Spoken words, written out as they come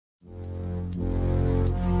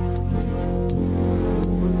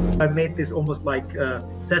I made this almost like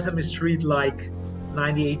Sesame Street, like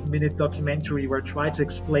 98-minute documentary where I try to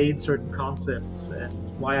explain certain concepts and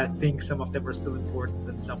why I think some of them are still important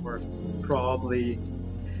and some were probably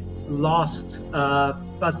lost.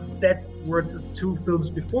 But that were the 2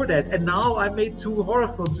 films before that. And now I made 2 horror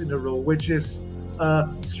films in a row, which is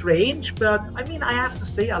strange. But I mean, I have to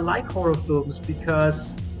say I like horror films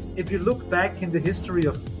because if you look back in the history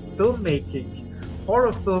of filmmaking,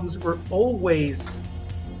 horror films were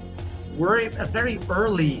very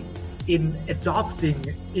early in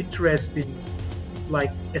adopting interesting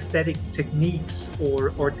like aesthetic techniques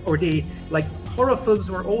or they like horror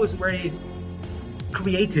films were always very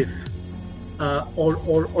creative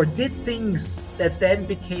or did things that then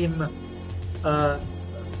became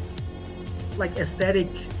like aesthetic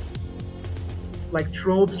like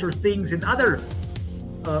tropes or things in other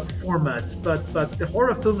formats, but the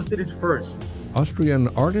horror films did it first. Austrian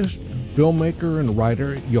artist, filmmaker, and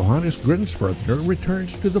writer Johannes Grenzfurthner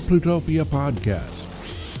returns to the Plutopia podcast.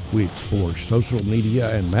 We explore social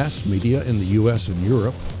media and mass media in the U.S. and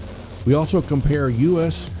Europe. We also compare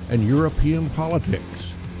U.S. and European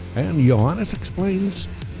politics. And Johannes explains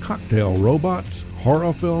cocktail robots,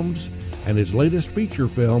 horror films, and his latest feature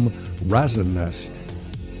film, Razzennest.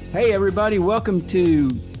 Hey everybody, welcome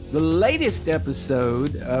to the latest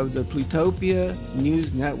episode of the Plutopia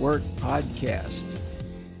News Network podcast.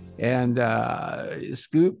 And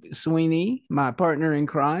Scoop Sweeney, my partner in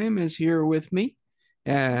crime, is here with me.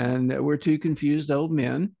 And we're 2 confused old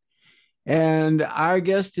men. And our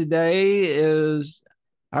guest today is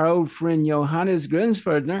our old friend Johannes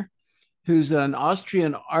Grenzfurthner, who's an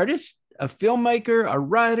Austrian artist, a filmmaker, a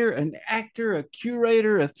writer, an actor, a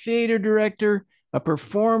curator, a theater director, a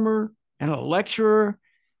performer, and a lecturer,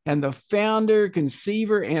 and the founder,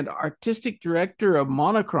 conceiver, and artistic director of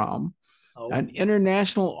Monochrom, an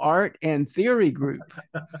international art and theory group.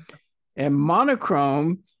 And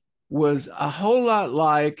Monochrom was a whole lot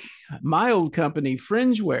like my old company,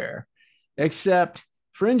 Fringeware, except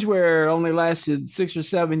Fringeware only lasted 6 or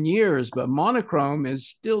 7 years, but Monochrom is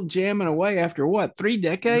still jamming away after what, 3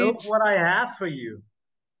 decades? Look what I have for you.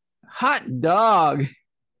 Hot dog.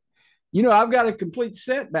 You know, I've got a complete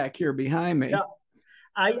set back here behind me. Yeah.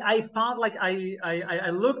 I found like I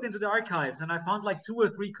looked into the archives and I found like 2 or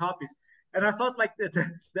 3 copies, and I thought like the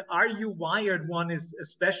Are You Wired one is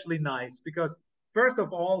especially nice because first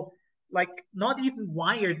of all, like not even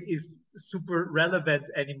Wired is super relevant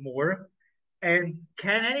anymore. And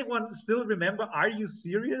can anyone still remember Are You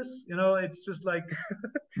Serious? You know, it's just like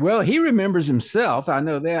well, he remembers himself. I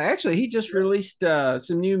know that. Actually, he just released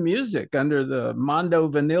some new music under the Mondo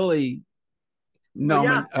Vanilli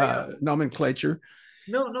nomenclature.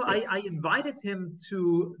 No, I invited him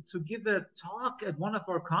to give a talk at one of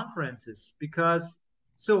our conferences because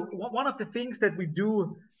so one of the things that we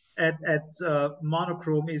do at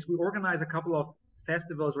Monochrom is we organize a couple of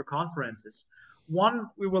festivals or conferences. One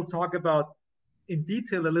we will talk about in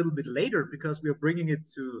detail a little bit later because we are bringing it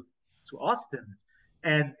to Austin,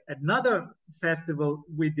 and another festival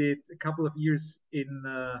we did a couple of years in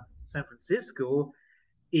San Francisco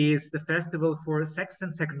is the Festival for Sex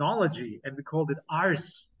and Technology, and we called it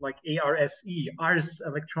ARS, like ARSE, Ars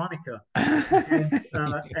Electronica.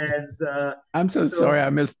 I'm so sorry I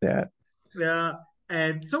missed that. Yeah,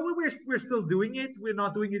 and so we're still doing it. We're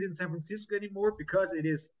not doing it in San Francisco anymore because it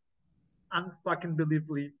is unfucking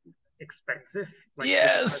believably expensive. Like,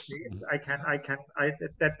 yes,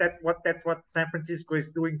 that's what San Francisco is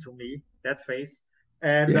doing to me. That face,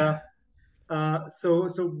 and. Yeah. So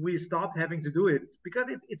we stopped having to do it because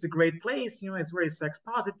it's a great place, you know, it's very sex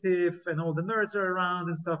positive and all the nerds are around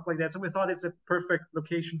and stuff like that. So we thought it's a perfect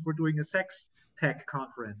location for doing a sex tech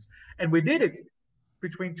conference. And we did it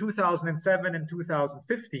between 2007 and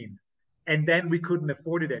 2015. And then we couldn't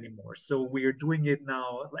afford it anymore. So we're doing it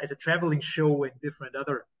now as a traveling show in different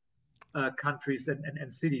other countries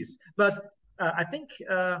and cities. But I think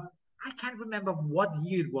I can't remember what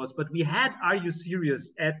year it was, but we had Are You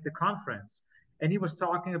Serious at the conference, and he was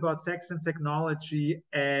talking about sex and technology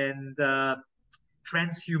and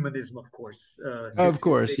transhumanism, of course. Of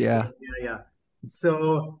course, yeah.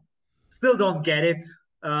 So, still don't get it.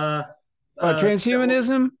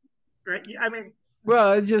 Transhumanism? Right? I mean,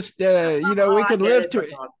 well, it's just you know, we could live to.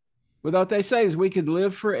 Well, what they say is we could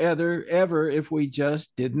live forever, ever, if we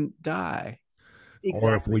just didn't die.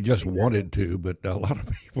 Exactly. Or if we just wanted to, but a lot of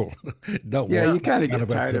people don't. Yeah, you kind of get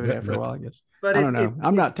tired of it after a while, I guess. But I don't know.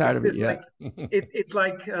 I'm not tired of it yet. It's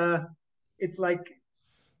like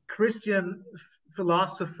Christian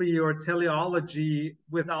philosophy or teleology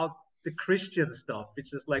without the Christian stuff.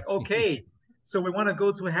 It's just like, okay, so we want to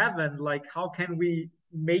go to heaven. Like, how can we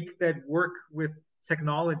make that work with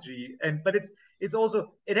technology, but it's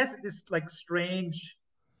also, it has this like strange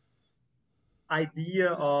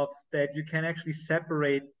idea of that you can actually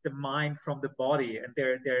separate the mind from the body, and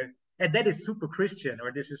and that is super Christian,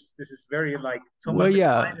 or this is very like Well, Thomas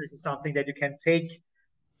yeah. Aquinas, is something that you can take,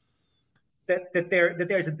 that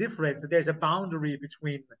there's a difference, that there's a boundary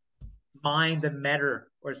between mind and matter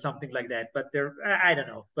or something like that. But I don't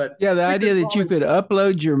know. But Yeah, the Sigmund idea that you Freud, could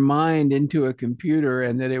upload your mind into a computer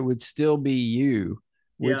and that it would still be you,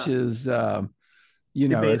 which yeah, is, as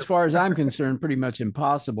debatable. far as I'm concerned, pretty much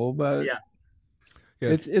impossible. But Yeah,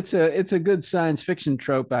 Yeah. it's a good science fiction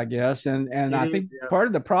trope, I guess. And it I think is. Yeah, part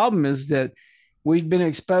of the problem is that we've been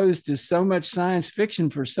exposed to so much science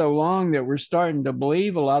fiction for so long that we're starting to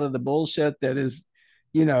believe a lot of the bullshit that is,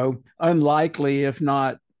 unlikely, if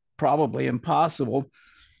not probably impossible.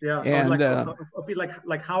 yeah. Or And like a bit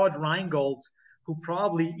like Howard Rheingold, who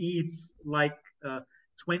probably eats like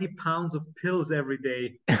 20 pounds of pills every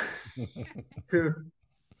day to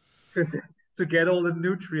to to get all the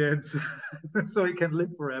nutrients so he can live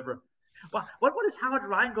forever. What is Howard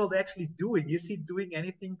Rheingold actually doing? Is he doing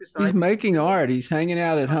anything he's besides making pills? art. He's hanging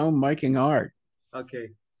out at home making art. Okay.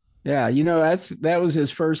 Yeah, that was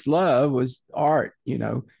his first love, was art,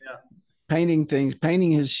 Yeah. painting things,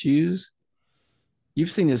 painting his shoes.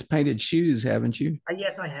 You've seen his painted shoes, haven't you?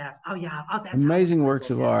 Yes, I have. Oh yeah. Oh, that's Howard Amazing works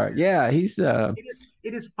Rheingold. of Yes, art. yes. Yeah, he's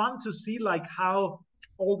It is fun to see like how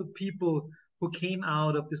all the people who came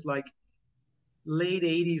out of this like late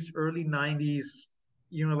 80s, early 90s,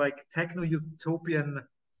 like techno utopian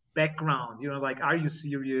background, like Are You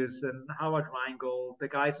Serious and Howard Rheingold, the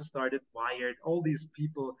guys who started Wired, all these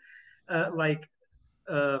people, like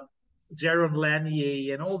uh, Jaron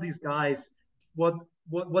Lanier and all these guys, what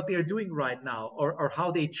what they're doing right now, or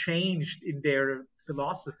how they changed in their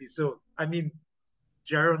philosophy. So I mean,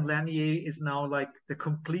 Jaron Lanier is now like the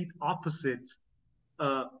complete opposite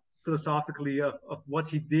uh, philosophically of what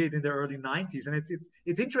he did in the early 90s, and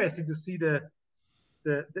it's interesting to see the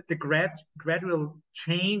gradual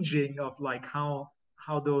changing of like how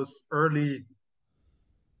those early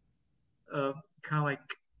kind of like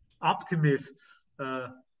optimists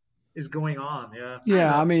is going on. Yeah, I don't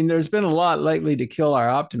yeah, I know. mean, there's been a lot lately to kill our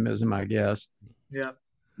optimism, I guess. Yeah,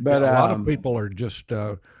 But Yeah, a lot of people are just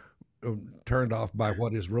turned off by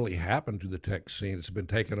what has really happened to the tech scene. It's been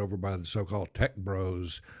taken over by the so-called tech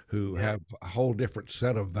bros who yeah. have a whole different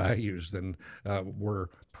set of values than were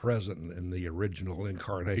present in the original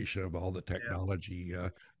incarnation of all the Yeah. technology I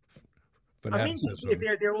mean, fanaticism.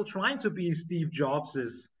 they're all trying to be Steve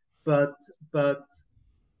Jobses, but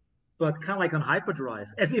but kind of like on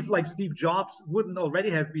hyperdrive, as if like Steve Jobs wouldn't already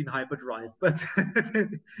have been hyperdrive. But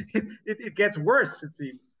it gets worse, it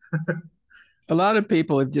seems. a lot of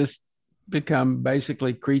people have just become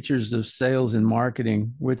basically creatures of sales and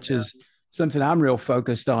marketing, which Yeah, is something I'm real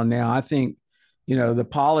focused on now. I think, the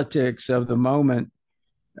politics of the moment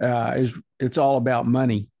it's all about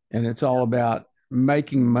money, and it's all yeah, about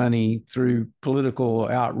making money through political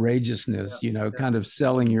yeah, outrageousness, yeah, kind of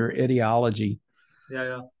selling your ideology. yeah,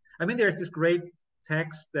 yeah. I mean, there's this great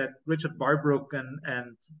text that Richard Barbrook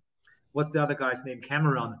and what's the other guy's name,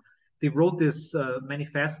 Cameron, they wrote this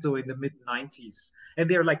manifesto in the mid 90s, and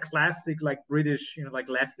they're like classic like British, like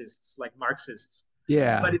leftists, like Marxists. But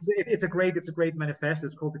Yeah. it's a great manifesto.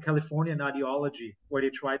 It's called the Californian Ideology, where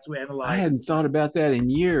they try to I analyze. hadn't thought about that in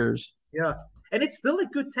years. Yeah, and it's still a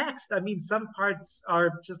good text. I mean, some parts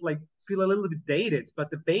are just like feel a little bit dated,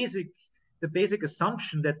 but the basic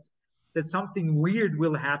assumption that something weird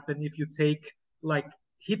will happen if you take like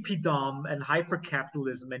hippiedom and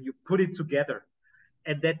hypercapitalism and you put it together,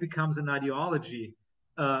 and that becomes an ideology,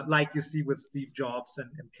 like you see with Steve Jobs and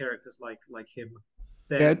characters like him.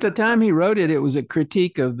 Yeah, That at the time he wrote it, it was a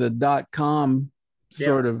critique of the .com yeah,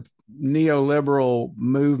 sort of neoliberal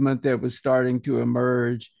movement that was starting to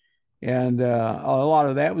emerge. And a lot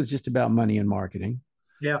of that was just about money and marketing.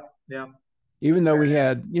 yeah, yeah, Even though we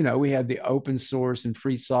had the open source and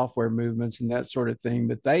free software movements and that sort of thing,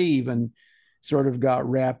 but they even sort of got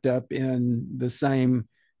wrapped up in the same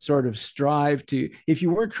sort of strive to, if you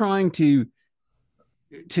were trying to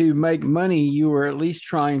make money, you were at least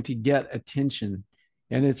trying to get attention.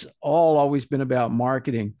 And it's all always been about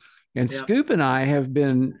marketing. And yeah. Scoop and I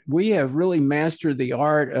we have really mastered the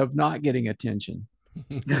art of not getting attention.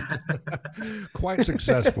 Quite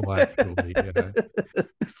successful, actually. Yeah.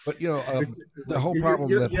 But the whole problem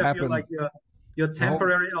that You're happened. like your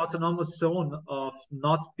temporary autonomous zone of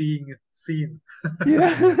not being seen.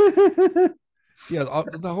 Yeah. Yeah,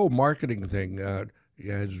 the whole marketing thing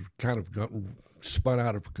has kind of gotten spun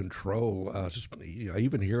out of control.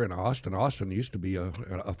 Even here in Austin used to be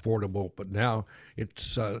affordable, but now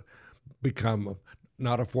it's become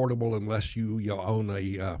not affordable unless you own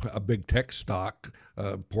a big tech stock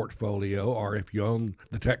portfolio, or if you own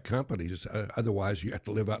the tech companies. Otherwise, you have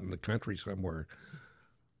to live out in the country somewhere.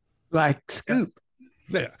 Like Scoop.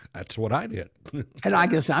 Yeah, that's what I did. And I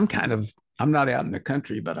guess I'm not out in the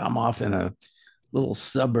country, but I'm off in a little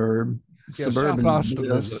suburban. South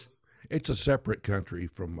Austin it's a separate country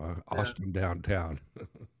from Austin downtown.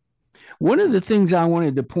 One of the things I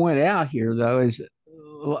wanted to point out here, though, is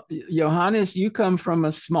Johannes, you come from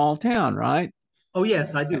a small town, right? Oh,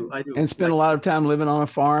 yes, I do. And spent a lot of time living on a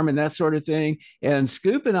farm and that sort of thing. And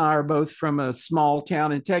Scoop and I are both from a small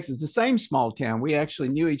town in Texas, the same small town. We actually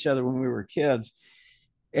knew each other when we were kids.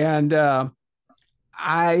 And I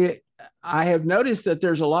have noticed that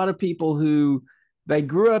there's a lot of people who they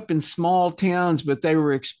grew up in small towns, but they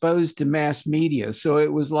were exposed to mass media. So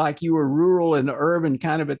it was like you were rural and urban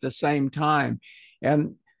kind of at the same time.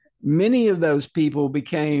 And many of those people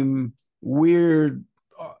became weird,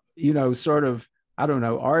 sort of, I don't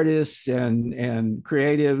know, artists and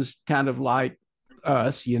creatives kind of like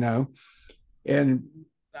us, and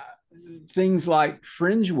things like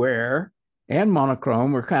fringe wear and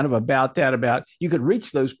Monochrom were kind of about you could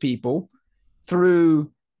reach those people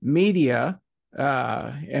through media,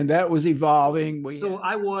 and that was evolving. So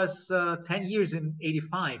I was 10 years in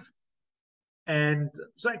 85. And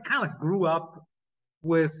so I kind of grew up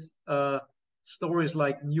with stories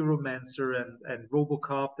like Neuromancer and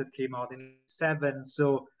Robocop that came out in 7.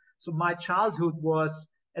 So my childhood was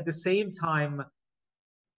at the same time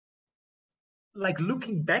like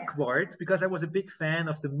looking backward, because I was a big fan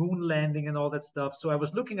of the moon landing and all that stuff. So I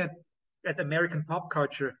was looking at American pop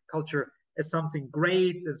culture as something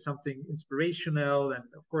great and something inspirational, and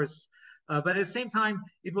of course, but at the same time,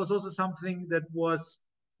 it was also something that was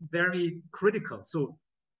very critical. So,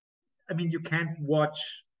 I mean, you can't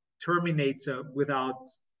watch Terminator without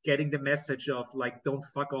getting the message of like, don't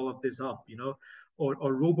fuck all of this up, or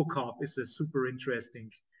Robocop is a super interesting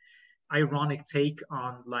ironic take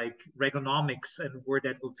on like Reaganomics and where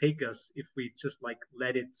that will take us if we just like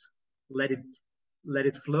let it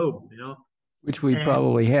flow, which we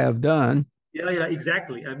probably have done. Yeah,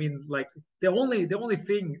 exactly. I mean, like the only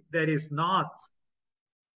thing that is not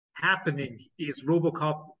happening is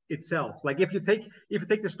Robocop itself. Like if you take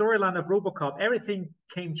the storyline of Robocop, everything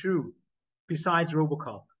came true besides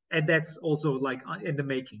Robocop. And that's also like in the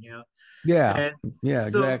making, Yeah,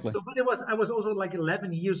 exactly. So, but I was also like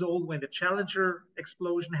 11 years old when the Challenger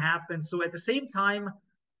explosion happened. So at the same time,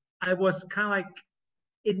 I was kind of like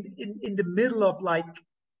in the middle of like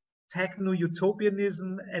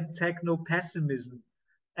techno-utopianism and techno-pessimism.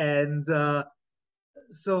 And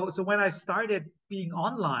so when I started being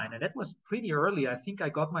online, and that was pretty early, I think I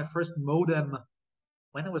got my first modem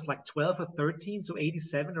when I was like 12 or 13, so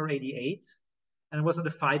 87 or 88. And it was on the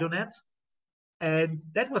FidoNet. And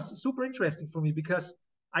that was super interesting for me because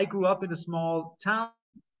I grew up in a small town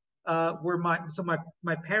where my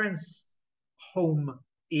parents' home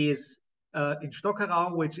is in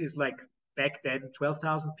Stockerau, which is like back then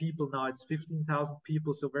 12,000 people. Now it's 15,000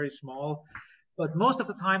 people, so very small. But most of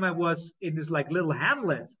the time I was in this like little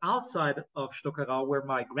hamlet outside of Stockerau where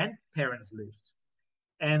my grandparents lived.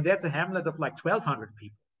 And that's a hamlet of like 1,200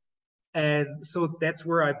 people. And so that's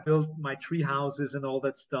where I built my tree houses and all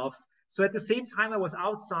that stuff. So at the same time, I was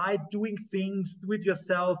outside doing things, do it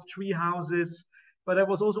yourself, tree houses, but I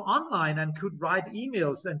was also online and could write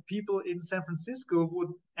emails, and people in San Francisco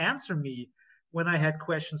would answer me when I had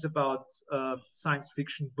questions about science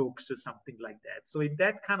fiction books or something like that. So in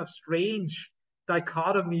that kind of strange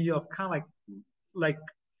dichotomy of kind of like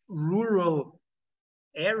rural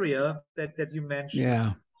area that you mentioned,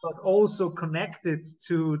 yeah, but also connected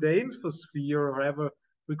to the infosphere, or however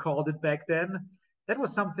we called it back then, that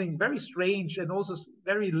was something very strange and also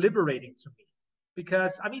very liberating to me.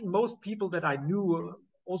 Because, I mean, most people that I knew,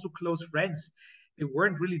 also close friends, they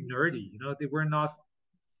weren't really nerdy, they were not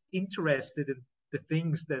interested in the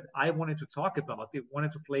things that I wanted to talk about. They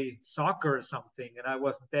wanted to play soccer or something, and I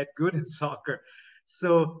wasn't that good in soccer.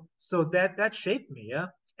 So that shaped me, yeah.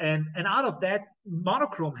 And out of that,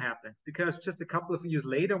 Monochrom happened because just a couple of years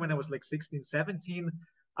later, when I was like 16, 17,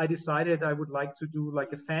 I decided I would like to do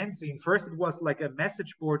like a fanzine. First, it was like a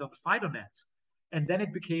message board on FidoNet, and then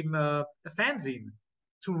it became a fanzine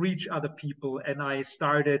to reach other people. And I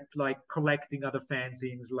started like collecting other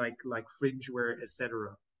fanzines like Fringeware,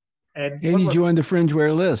 etc. And you joined the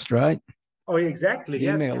Fringeware list, right? Oh, exactly.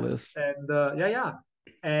 The email list. And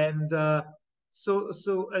and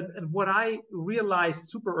and what I realized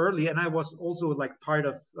super early, and I was also like part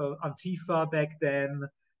of Antifa back then,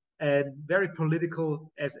 and very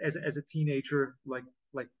political as a teenager, like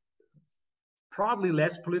probably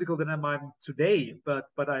less political than I'm today, but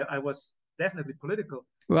I was definitely political.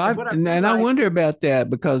 Well, And what I and I realized wonder is, about that,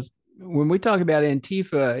 because when we talk about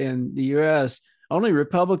Antifa in the U.S., only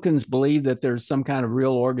Republicans believe that there's some kind of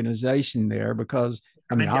real organization there, because,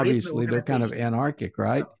 I I mean, mean, there is no obviously they're kind of organization. anarchic,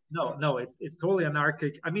 right? No, it's totally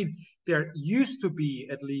anarchic. I mean, there used to be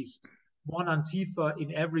at least one Antifa in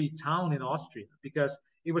every town in Austria, because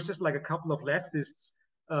it was just like a couple of leftists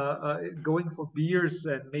going for beers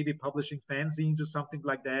and maybe publishing fanzines or something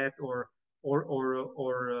like that, or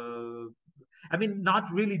I mean, not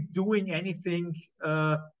really doing anything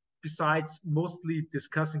besides mostly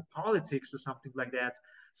discussing politics or something like that.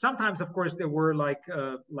 Sometimes, of course, there were like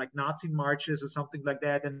Nazi marches or something like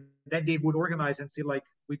that, and then they would organize and say like,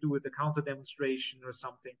 we do the counter demonstration or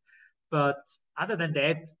something. But other than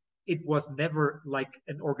that, it was never like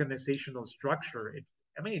an organizational structure.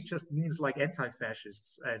 I mean, it just means like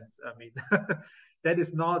anti-fascists, and I mean, that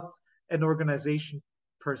is not an organization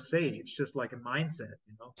per se. It's just like a mindset,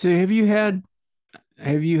 you know. So have you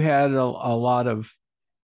had a lot of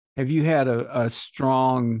have you had a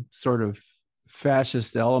strong sort of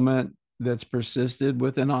fascist element that's persisted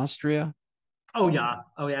within Austria? Oh yeah,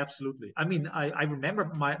 absolutely. I mean, I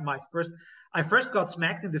remember I first got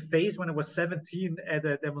smacked in the face when I was 17 at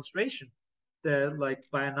a demonstration, like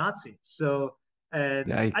by a Nazi. So,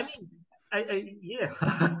 and I Yikes. mean,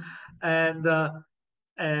 yeah, and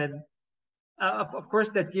and of course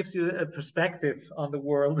that gives you a perspective on the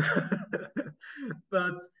world.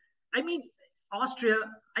 But I mean, Austria,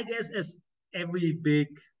 I guess, as every big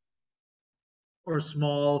or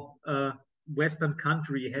small Western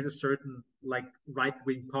country, has a certain like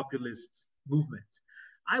right-wing populist movement.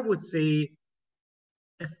 I would say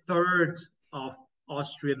a third of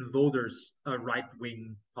Austrian voters are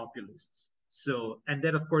right-wing populists. So, and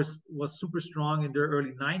that of course was super strong in the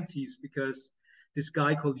early 90s, because this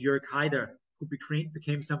guy called Jörg Haider, who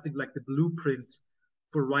became something like the blueprint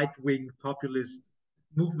for right-wing populist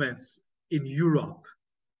movements in Europe,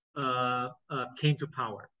 came to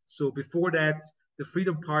power. So before that, the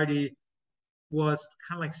Freedom Party was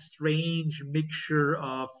kind of like strange mixture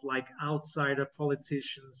of like outsider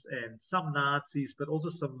politicians and some Nazis, but also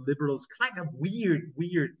some liberals. Kind of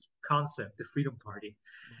weird concept, the Freedom Party.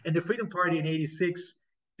 And the Freedom Party in '86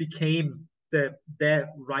 became the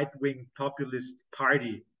right-wing populist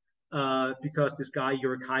party, because this guy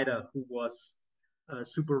Jörg Haider, who was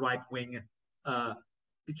super right-wing,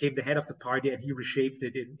 became the head of the party, and he reshaped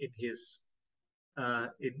it in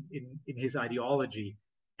his ideology,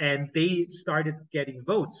 and they started getting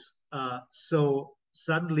votes. So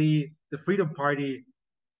suddenly, the Freedom Party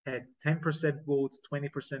had 10% votes,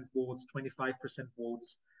 20% votes, 25%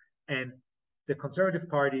 votes, and the Conservative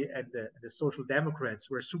Party and the Social Democrats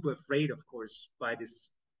were super afraid, of course, by this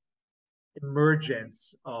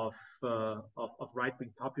emergence of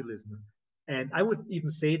right-wing populism. And I would even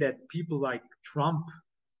say that people like Trump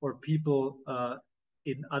or people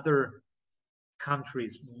in other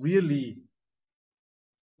countries really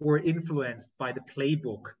were influenced by the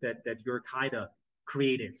playbook that Jörg Haider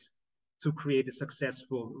created to create a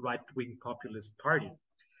successful right-wing populist party.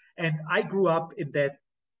 And I grew up in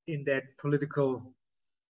that political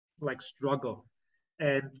like struggle.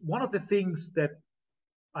 And one of the things that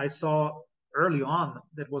I saw early on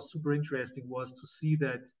that was super interesting was to see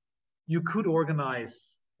that you could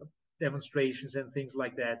organize demonstrations and things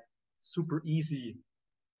like that super easy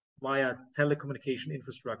via telecommunication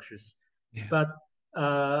infrastructures. Yeah. But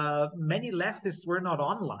many leftists were not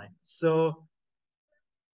online. So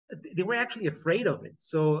they were actually afraid of it.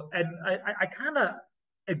 So, and I kind of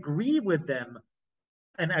agree with them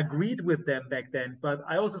and agreed with them back then. But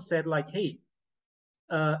I also said, like, hey,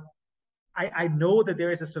 I know that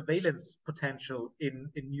there is a surveillance potential in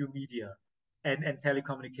new media and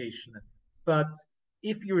telecommunication. But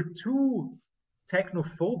if you're too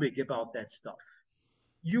technophobic about that stuff,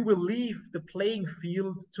 you will leave the playing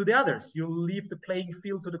field to the others. You'll leave the playing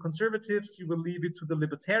field to the conservatives. You will leave it to the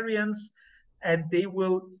libertarians, and they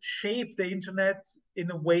will shape the internet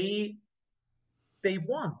in a way they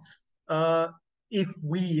want. If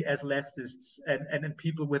we, as leftists and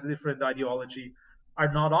people with a different ideology,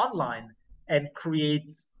 are not online and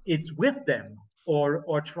create it with them,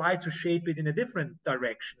 or try to shape it in a different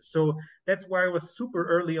direction. So that's why I was super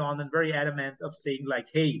early on and very adamant of saying, like,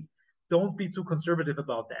 hey, don't be too conservative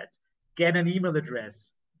about that. Get an email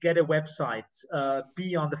address, get a website,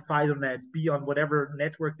 be on the FidoNet, be on whatever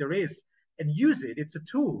network there is, and use it. It's a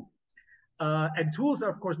tool. And tools are,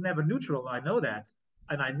 of course, never neutral. I know that.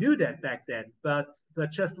 And I knew that back then. But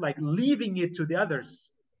just like leaving it to the others,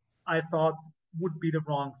 I thought would be the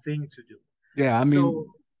wrong thing to do. Yeah, I mean, So,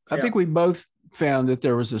 I yeah. think we both found that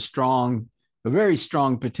there was a strong a very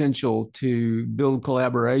strong potential to build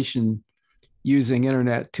collaboration using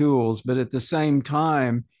internet tools, but at the same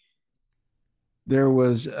time, there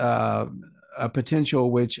was a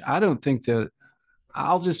potential which I don't think that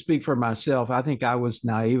I'll just speak for myself. I think I was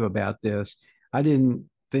naive about this. I didn't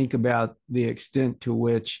think about the extent to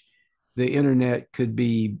which the internet could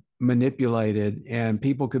be manipulated and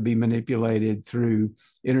people could be manipulated through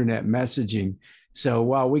internet messaging. So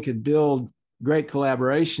while we could build great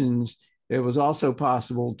collaborations, it was also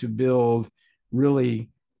possible to build really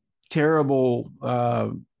terrible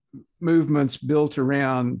movements built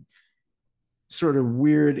around sort of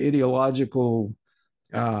weird ideological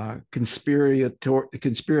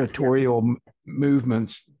conspiratorial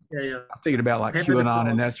movements. Yeah. I'm thinking about like QAnon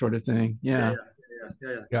and that sort of thing. Yeah,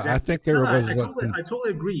 exactly. I think there was. I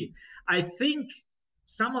totally agree. I think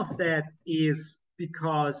some of that is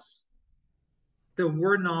because there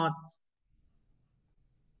were not.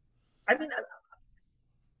 I mean,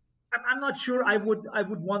 I'm not sure I would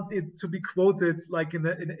want it to be quoted like in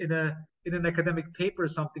an academic paper or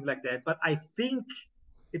something like that. But I think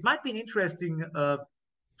it might be an interesting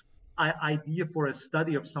idea for a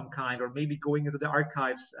study of some kind, or maybe going into the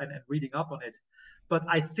archives and reading up on it. But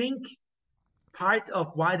I think part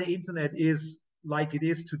of why the internet is like it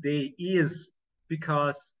is today is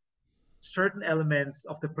because certain elements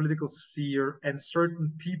of the political sphere and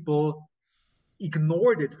certain people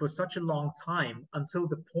ignored it for such a long time until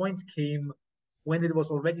the point came when it was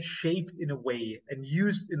already shaped in a way and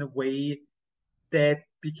used in a way that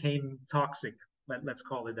became toxic. Let's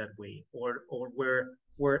call it that way, or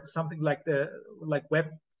where something like Web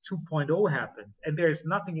 2.0 happened. And there is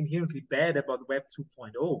nothing inherently bad about Web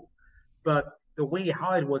 2.0, but the way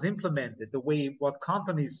how it was implemented, the way what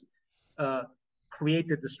companies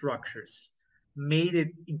created the structures, made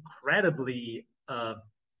it incredibly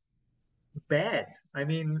bad. I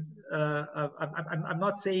mean, I'm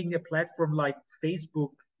not saying a platform like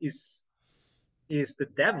Facebook is the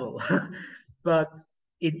devil, but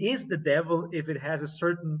it is the devil if it has a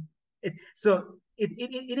certain. It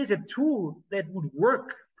is a tool that would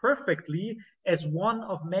work perfectly as one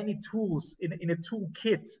of many tools in a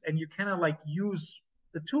toolkit, and you kind of like use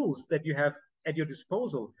the tools that you have at your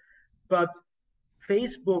disposal. But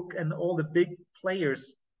Facebook and all the big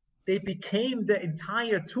players, they became the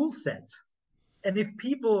entire tool set. And if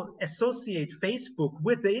people associate Facebook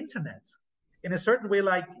with the internet in a certain way,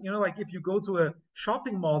 like, like if you go to a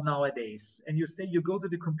shopping mall nowadays and you say you go to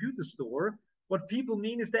the computer store, what people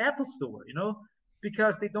mean is the Apple store,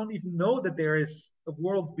 because they don't even know that there is a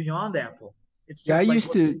world beyond Apple. It's just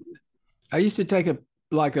I used to take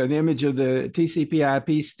an image of the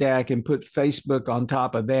TCP/IP stack and put Facebook on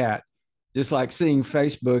top of that, just like seeing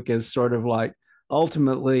Facebook as sort of like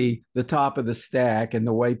ultimately the top of the stack and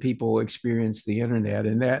the way people experience the internet.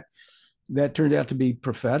 And that turned out to be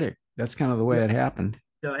prophetic. That's kind of the way it happened.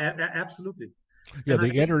 No, absolutely. Yeah,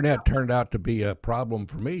 the internet turned out to be a problem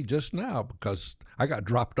for me just now because I got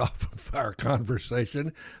dropped off of our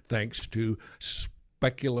conversation thanks to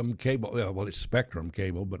speculum cable. Well, it's spectrum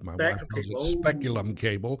cable, but my wife calls it speculum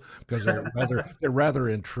cable because they're rather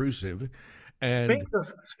intrusive. And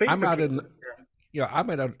I'm out in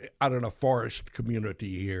out in a forest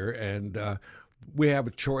community here, and we have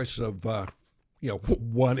a choice of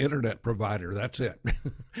one internet provider. That's it.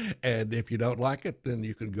 And if you don't like it, then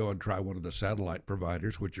you can go and try one of the satellite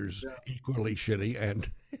providers, which is equally shitty. And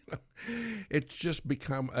it's just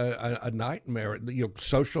become a nightmare.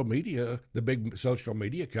 Social media, the big social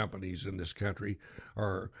media companies in this country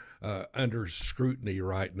are under scrutiny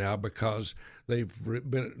right now because they've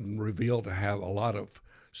been revealed to have a lot of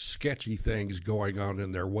sketchy things going on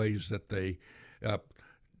in their ways that they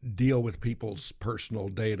deal with people's personal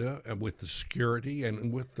data and with the security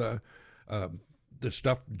and with the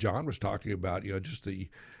stuff John was talking about, just the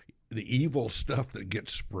evil stuff that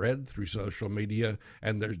gets spread through social media,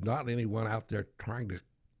 and there's not anyone out there trying to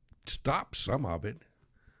stop some of it.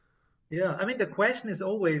 Yeah, I mean, the question is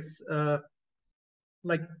always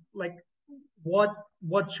like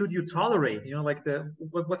what should you tolerate?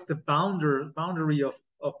 What's the boundary of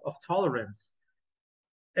tolerance?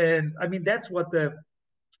 And I mean, that's what the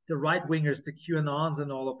right wingers, the QAnons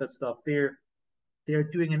and all of that stuff, they're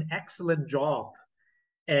doing an excellent job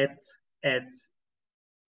at kind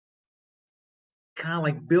of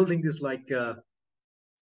like building this like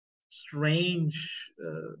strange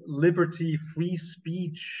liberty, free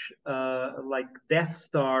speech, like Death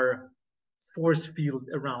Star force field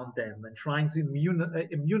around them, and trying to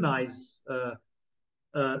immunize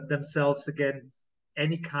themselves against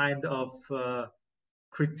any kind of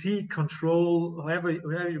critique, control, however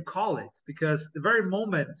you call it, because the very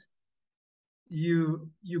moment you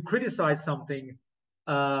criticize something,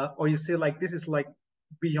 or you say like this is like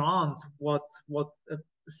beyond what a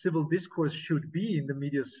civil discourse should be in the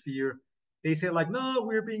media sphere, they say like, no,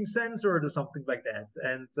 we're being censored or something like that.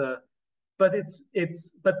 And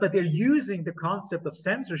but they're using the concept of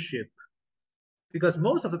censorship, because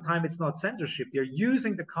most of the time it's not censorship. They're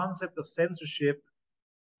using the concept of censorship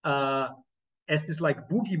as this like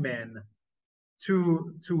boogeyman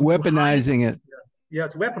to weaponizing it. Yeah,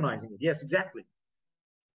 it's weaponizing it. Yes, exactly.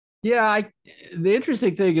 Yeah, the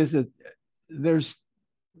interesting thing is that there's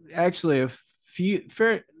actually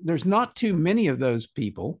there's not too many of those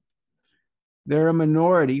people. They're a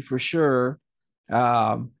minority for sure.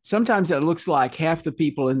 Sometimes it looks like half the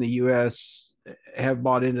people in the U.S. have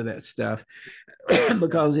bought into that stuff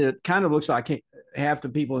because it kind of looks like half the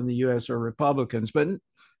people in the U.S. are Republicans, but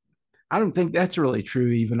I don't think that's really true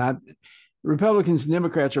even. Republicans and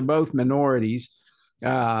Democrats are both minorities.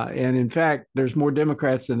 And in fact, there's more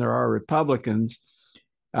Democrats than there are Republicans.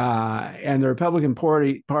 And the Republican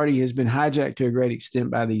Party has been hijacked to a great extent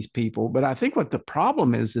by these people. But I think what the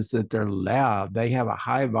problem is that they're loud. They have a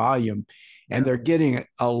high volume, and they're getting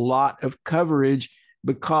a lot of coverage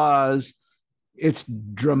because it's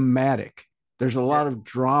dramatic. There's a lot of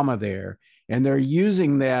drama there, and they're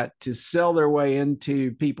using that to sell their way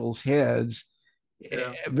into people's heads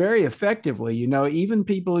very effectively. You know, even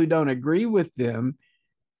people who don't agree with them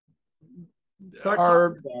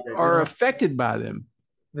are affected by them.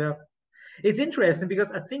 Yeah, it's interesting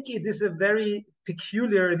because I think it is a very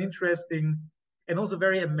peculiar and interesting and also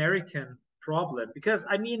very American problem. Because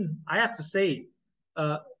I mean, I have to say,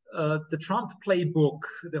 the Trump playbook,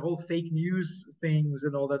 the whole fake news things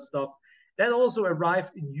and all that stuff, that also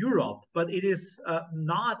arrived in Europe, but it is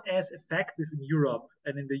not as effective in Europe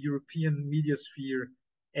and in the European media sphere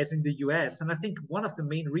as in the US. And I think one of the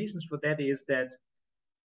main reasons for that is that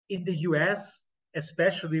in the US,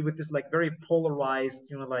 especially with this like very polarized,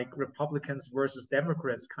 you know, like Republicans versus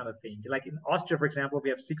Democrats kind of thing. Like in Austria, for example, we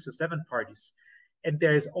have 6 or 7 parties, and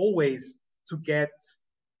there is always to get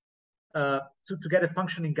a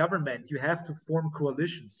functioning government, you have to form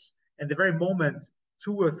coalitions. And the very moment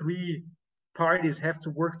 2 or 3 parties have to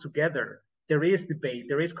work together, there is debate,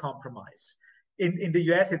 there is compromise. In the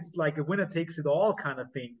US, it's like a winner takes it all kind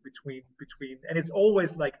of thing between, and it's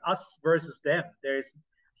always like us versus them. There's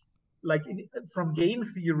like from game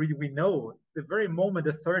theory, we know the very moment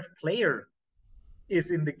a third player is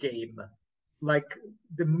in the game, like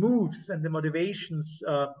the moves and the motivations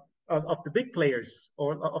of the big players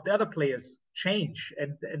or of the other players change,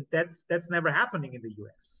 and that's never happening in the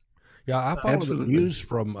US. Yeah, I follow the news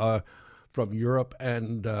from Europe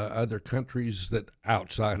and other countries that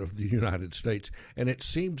outside of the United States, and it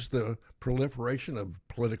seems the proliferation of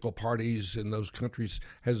political parties in those countries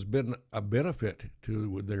has been a benefit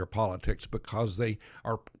to their politics because they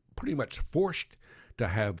are pretty much forced to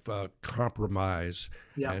have compromise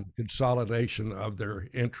and consolidation of their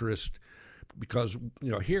interest. Because,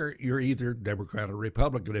 you know, here you're either Democrat or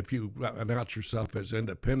Republican. If you announce yourself as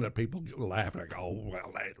independent, people laugh and go, "Oh,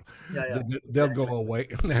 well, they'll go away,"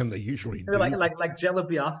 and they usually do. Like Jello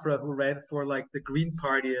Biafra, who ran for like the Green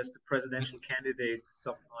Party as the presidential candidate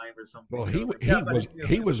sometime or something. Well,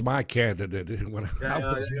 he was my candidate when I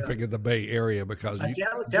was living in the Bay Area because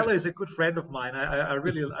Jello is a good friend of mine. I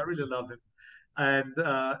really love him. And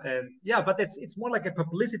but it's more like a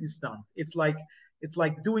publicity stunt. It's like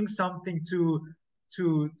doing something to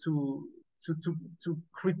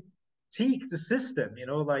critique the system. You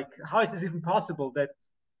know, like how is this even possible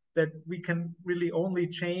that we can really only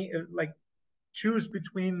choose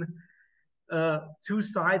between 2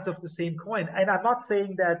 sides of the same coin? And I'm not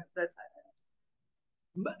saying that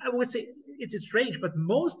I would say it's strange, but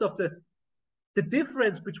most of the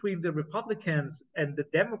difference between the Republicans and the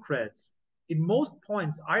Democrats in most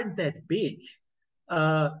points aren't that big.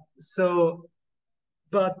 But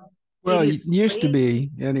it used to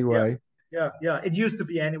be anyway. Yeah, it used to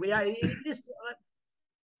be anyway. It is.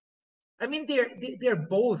 I mean, they're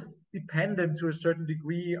both dependent to a certain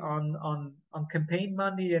degree on campaign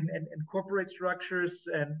money and corporate structures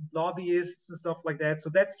and lobbyists and stuff like that. So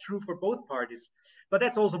that's true for both parties. But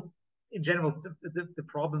that's also, in general, the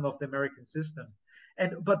problem of the American system.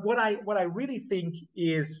 But what I really think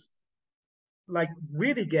is like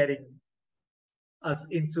really getting us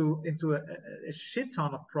into a shit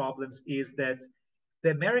ton of problems is that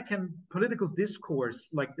the American political discourse,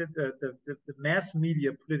 like the mass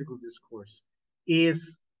media political discourse,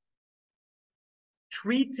 is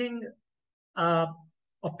treating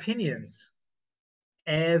opinions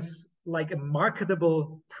as like a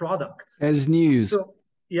marketable product, as news. So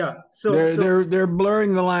they're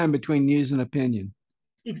blurring the line between news and opinion.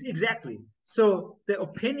 Exactly. So the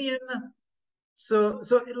opinion.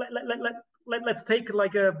 Let's take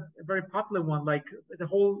like a very popular one, like the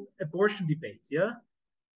whole abortion debate. Yeah,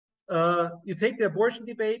 you take the abortion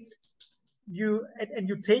debate, and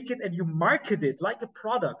you take it and you market it like a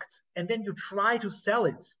product, and then you try to sell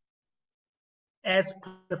it as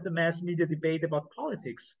part of the mass media debate about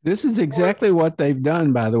politics. This is exactly what they've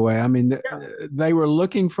done, by the way. I mean, Yeah, they were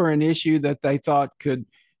looking for an issue that they thought could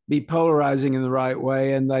be polarizing in the right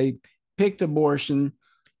way, and they picked abortion,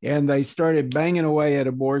 and they started banging away at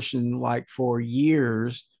abortion like for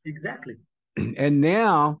years. exactly. And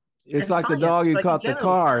now it's And like the dog science, who like in caught the general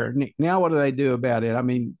car. science. Now, what do they do about it? I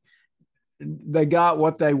mean, they got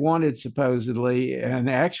what they wanted supposedly, and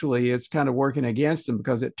actually it's kind of working against them,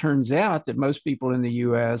 because it turns out that most people in the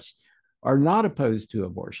US are not opposed to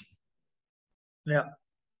abortion. Yeah.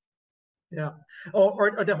 Yeah.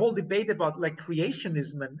 Or the whole debate about like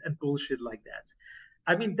creationism and bullshit like that.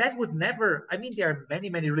 I mean, that would never, I mean, there are many,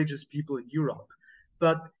 many religious people in Europe,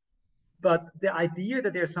 but the idea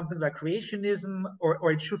that there's something like creationism,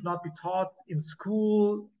 or it should not be taught in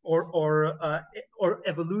school, or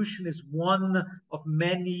evolution is one of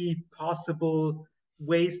many possible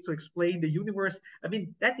ways to explain the universe. I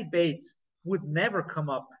mean, that debate would never come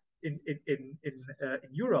up in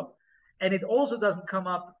Europe, and it also doesn't come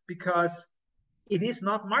up because it is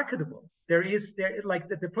not marketable. There like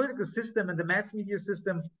the political system and the mass media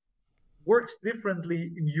system works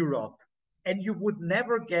differently in Europe, and you would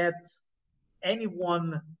never get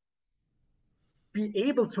anyone be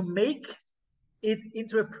able to make it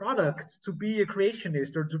into a product to be a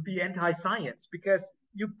creationist or to be anti-science, because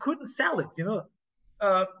you couldn't sell it,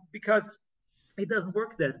 because it doesn't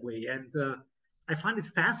work that way. And I find it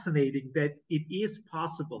fascinating that it is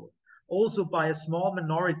possible also by a small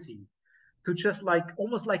minority to just like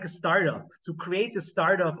almost like a startup, to create a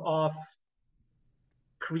startup of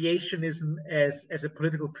creationism as a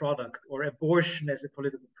political product, or abortion as a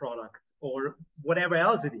political product, or whatever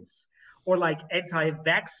else it is, or like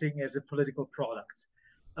anti-vaxxing as a political product.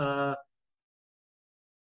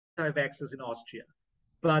 Anti-vaxxers in Austria,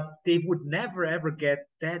 but they would never ever get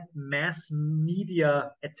that mass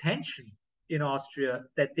media attention in Austria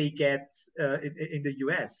that they get in the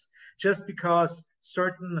US, just because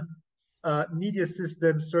certain media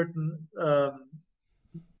systems, certain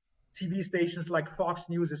TV stations like Fox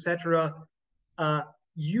News, etc.,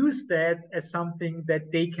 use that as something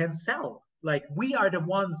that they can sell. Like, we are the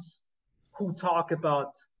ones who talk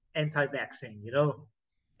about anti-vaxxing,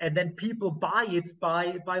 and then people buy it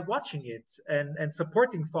by watching it, and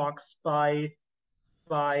supporting Fox by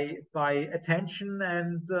attention,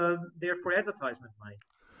 and therefore advertisement money.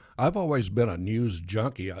 I've always been a news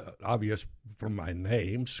junkie, obvious from my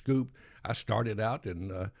name, Scoop. I started out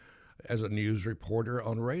as a news reporter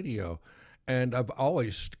on radio, and I've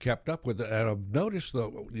always kept up with it. And I've noticed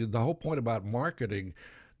the whole point about marketing,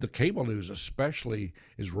 the cable news especially,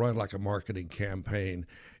 is run like a marketing campaign.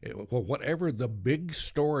 Well, whatever the big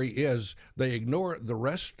story is, they ignore the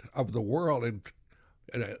rest of the world, and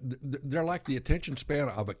they're like the attention span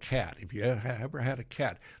of a cat. If you ever had a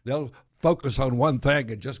cat, they'll focus on one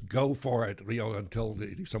thing and just go for it, until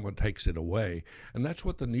someone takes it away. And that's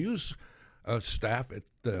what the news staff at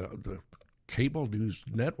the cable news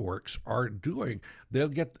networks are doing. They'll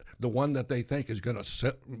get the one that they think is going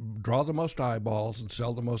to draw the most eyeballs and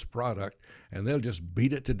sell the most product, and they'll just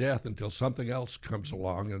beat it to death until something else comes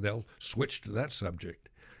along, and they'll switch to that subject.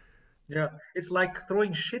 Yeah, it's like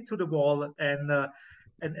throwing shit to the wall and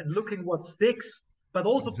looking what sticks, but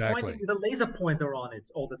also pointing with a laser pointer on it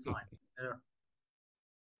all the time. Yeah.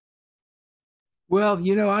 Well,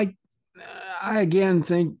 I again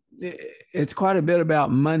think it's quite a bit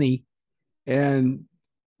about money. And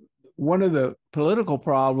one of the political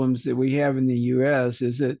problems that we have in the US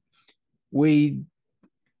is that we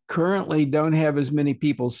currently don't have as many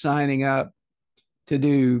people signing up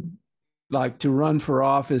to run for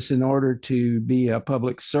office in order to be a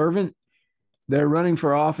public servant. They're running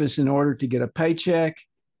for office in order to get a paycheck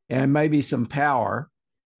and maybe some power,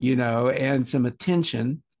 and some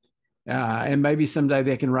attention. And maybe someday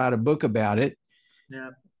they can write a book about it. Yeah.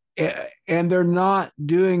 And they're not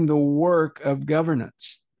doing the work of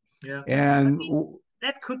governance. Yeah. And I mean,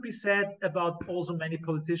 that could be said about also many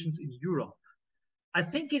politicians in Europe. I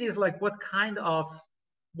think it is like what kind of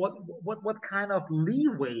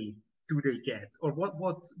leeway do they get, or what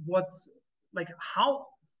like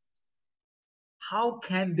how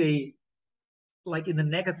can they, like, in a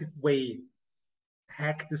negative way,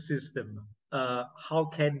 hack the system? How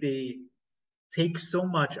can they take so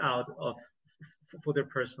much out of for their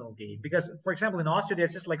personal gain? Because, for example, in Austria,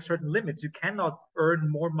 there's just like certain limits. You cannot earn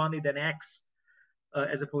more money than X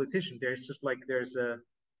as a politician. There's just like there's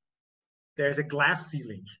a glass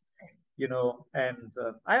ceiling, and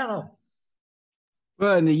I don't know.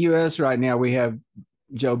 Well, in the U.S. right now, we have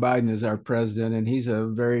Joe Biden as our president, and he's a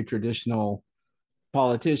very traditional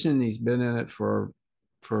politician. He's been in it for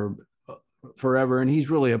forever, and he's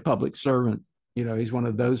really a public servant. He's one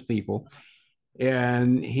of those people,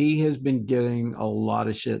 and he has been getting a lot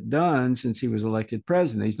of shit done since he was elected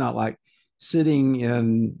president. He's not like sitting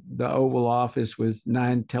in the Oval Office with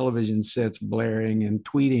 9 television sets blaring and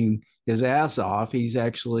tweeting his ass off. He's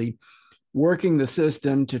actually working the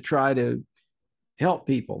system to try to help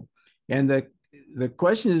people. And the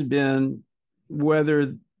question has been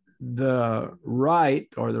whether the right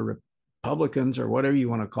or the Republicans or whatever you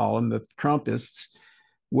want to call them, the Trumpists,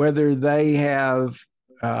 whether they have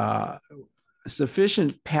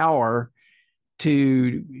sufficient power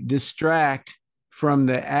to distract from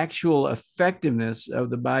the actual effectiveness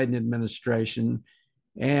of the Biden administration,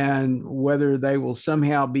 and whether they will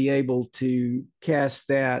somehow be able to cast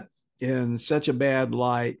that in such a bad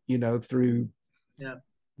light, through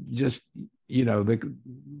just, the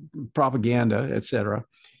propaganda, et cetera,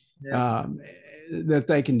 that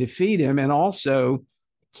they can defeat him. And also,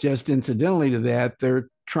 just incidentally to that, they're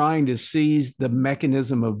trying to seize the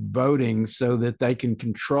mechanism of voting so that they can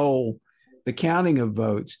control the counting of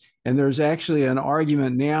votes. And there's actually an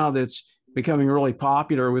argument now that's becoming really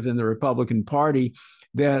popular within the Republican Party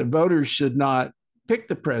that voters should not pick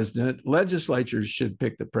the president. Legislatures should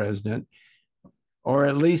pick the president, or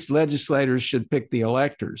at least legislators should pick the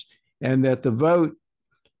electors, and that the vote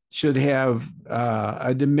should have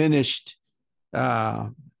a diminished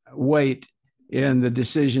weight in the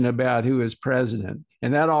decision about who is president.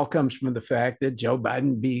 And that all comes from the fact that Joe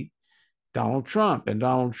Biden beat Donald Trump, and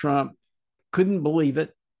Donald Trump couldn't believe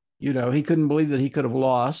it. He couldn't believe that he could have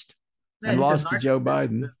lost and lost to Joe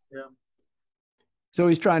Biden. Yeah. So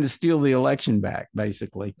he's trying to steal the election back,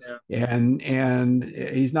 basically. Yeah. And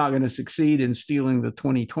he's not going to succeed in stealing the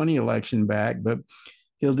 2020 election back, but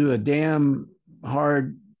he'll do a damn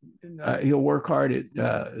hard, he'll work hard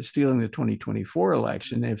at stealing the 2024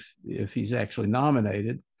 election if he's actually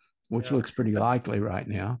nominated, which looks pretty likely right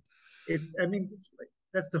now.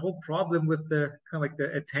 That's the whole problem with the kind of like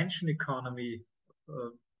the attention economy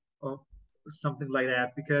or something like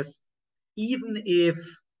that, because even if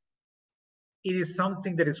it is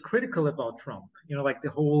something that is critical about Trump, like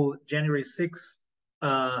the whole January 6th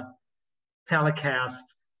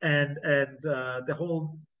telecast and the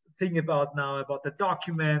whole thing about the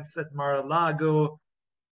documents at Mar-a-Lago,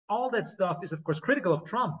 all that stuff is of course critical of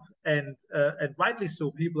Trump, and rightly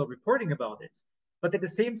so. People are reporting about it, but at the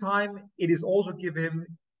same time, it is also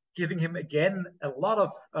giving him again a lot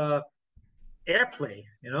of airplay,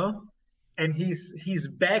 and he's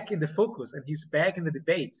back in the focus, and he's back in the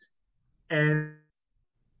debate. And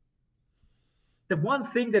the one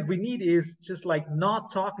thing that we need is just like not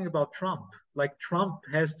talking about Trump. Like Trump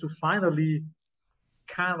has to finally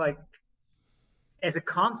kind of like, as a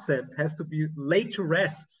concept, has to be laid to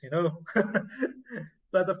rest,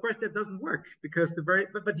 But of course that doesn't work, because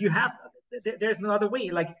but you have, there's no other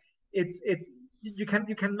way. Like you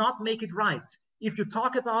cannot make it right. If you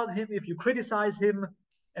talk about him, if you criticize him,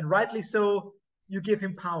 and rightly so, you give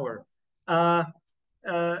him power.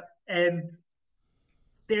 And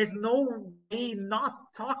there's no way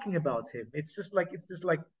not talking about him. It's just like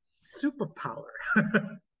superpower.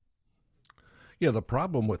 Yeah, the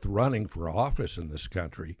problem with running for office in this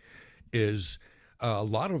country is a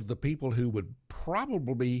lot of the people who would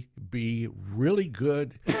probably be really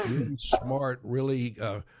good, really smart, really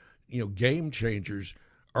game changers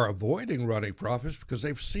are avoiding running for office because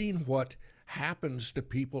they've seen what happens to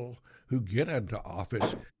people who get into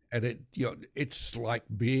office. And it's like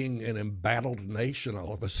being an embattled nation.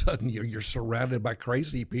 All of a sudden, you're surrounded by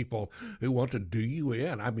crazy people who want to do you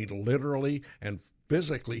in. I mean, literally and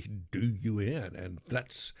physically do you in, and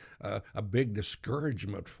that's a big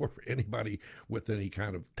discouragement for anybody with any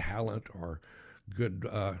kind of talent or good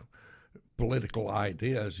political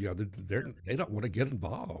ideas. They don't want to get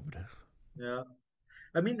involved. Yeah,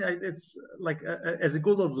 I mean, it's like as a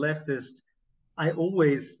good old leftist, I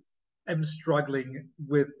always am struggling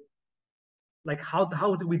with, like, how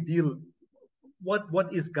do we deal,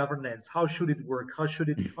 what is governance, how should it work, how should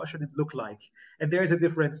it look like? And there is a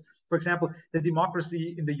difference. For example, the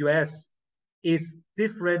democracy in the US is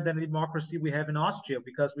different than the democracy we have in Austria,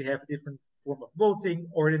 because we have a different form of voting,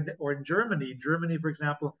 or in Germany. In Germany, for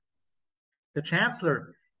example, the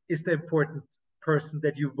chancellor is the important person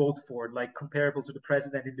that you vote for, like comparable to the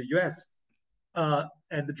president in the US.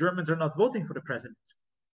 And the Germans are not voting for the president.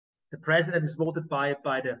 The president is voted by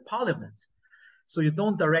the parliament. So you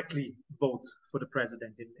don't directly vote for the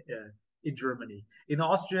president in Germany. In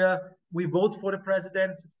Austria, we vote for the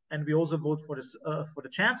president and we also vote for the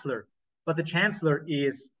chancellor. But the chancellor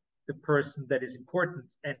is the person that is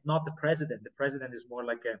important and not the president. The president is more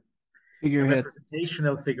like a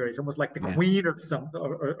representational figure. It's almost like the queen or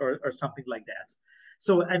something like that.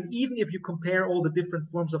 So, and even if you compare all the different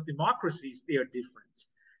forms of democracies, they are different.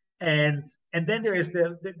 And then there is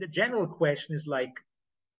the general question is like,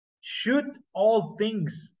 should all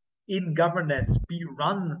things in governance be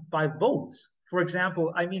run by votes? For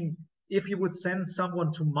example, I mean, if you would send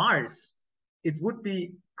someone to Mars, it would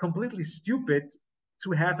be completely stupid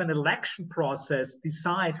to have an election process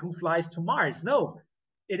decide who flies to Mars. No,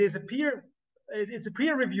 it's a peer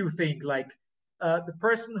review thing. Like the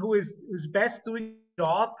person who is best doing the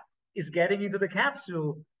job is getting into the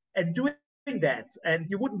capsule and doing that, and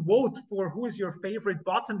you wouldn't vote for who is your favorite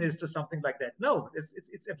botanist or something like that. No,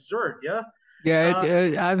 it's absurd.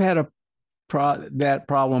 I've had that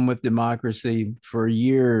problem with democracy for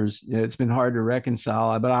years. It's been hard to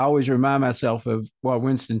reconcile, but I always remind myself of what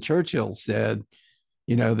Winston Churchill said,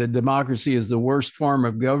 that democracy is the worst form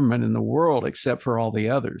of government in the world except for all the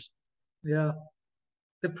others. Yeah,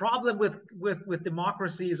 the problem with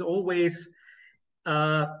democracy is always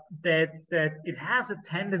that it has a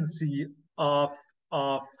tendency of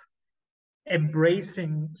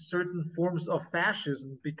embracing certain forms of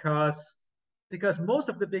fascism because most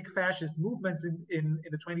of the big fascist movements in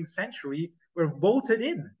the 20th century were voted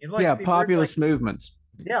in. Populist movements.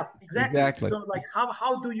 Yeah, exactly. So like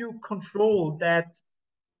how do you control that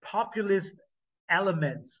populist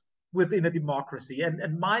element within a democracy?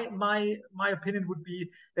 And my opinion would be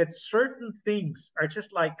that certain things are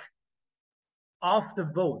just like off the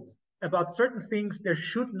vote. About certain things, there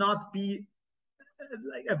should not be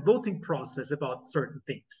a voting process about certain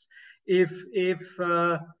things. If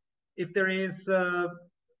there is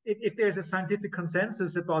a scientific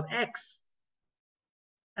consensus about X,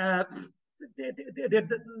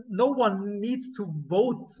 no one needs to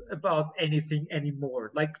vote about anything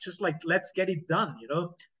anymore. Just let's get it done.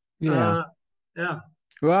 Yeah. Yeah.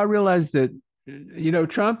 Well, I realize that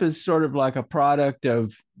Trump is sort of like a product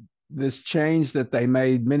of this change that they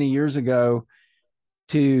made many years ago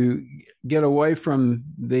to get away from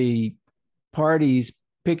the parties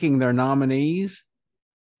picking their nominees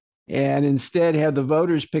and instead have the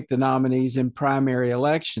voters pick the nominees in primary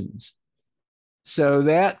elections. So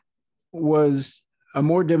that was a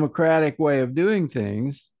more democratic way of doing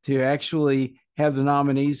things, to actually have the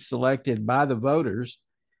nominees selected by the voters,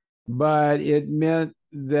 but it meant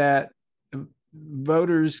that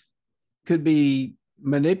voters could be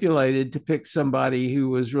manipulated to pick somebody who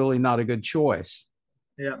was really not a good choice.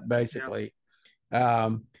 Yeah, basically. Yeah.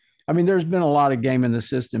 I mean, there's been a lot of game in the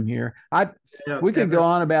system here. We could go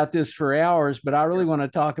on about this for hours, but I really want to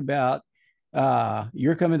talk about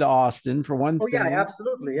you're coming to Austin for one thing. Oh yeah,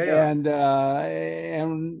 absolutely. Yeah. And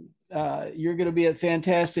you're going to be at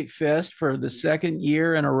Fantastic Fest for the second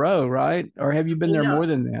year in a row, right? Or have you been there more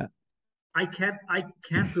than that? I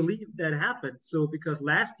can't believe that happened. So because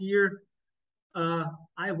last year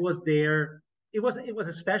I was there. It was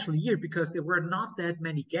a special year because there were not that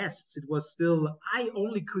many guests. It was still, I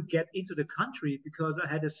only could get into the country because I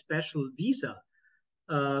had a special visa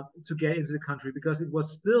to get into the country, because it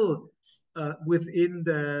was still within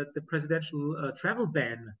the presidential travel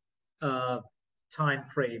ban time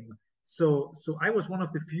frame. So I was one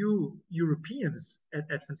of the few Europeans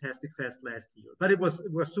at Fantastic Fest last year. But it was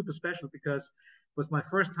super special because it was my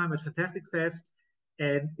first time at Fantastic Fest.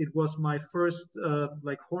 And it was my first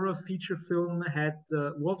horror feature film, had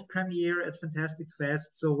world premiere at Fantastic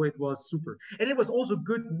Fest. So it was super. And it was also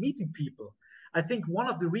good meeting people. I think one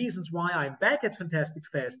of the reasons why I'm back at Fantastic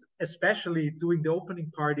Fest, especially doing the opening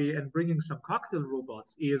party and bringing some cocktail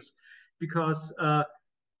robots, is because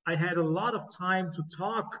I had a lot of time to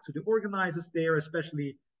talk to the organizers there,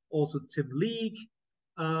 especially also Tim League,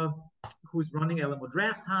 who's running Alamo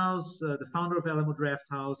Draft House, the founder of Alamo Draft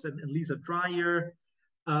House, and Lisa Dreyer,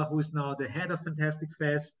 who is now the head of Fantastic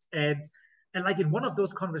Fest. And like in one of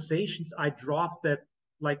those conversations, I dropped that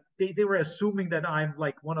like they were assuming that I'm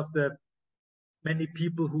like one of the many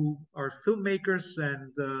people who are filmmakers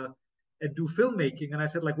and do filmmaking. And I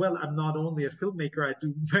said, like, well, I'm not only a filmmaker, I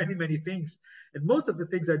do many things. And most of the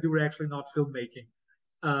things I do are actually not filmmaking.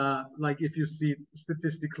 Like if you see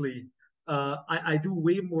statistically, I do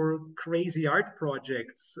way more crazy art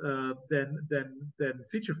projects than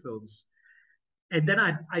feature films. And then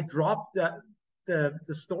I dropped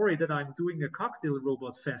the story that I'm doing a cocktail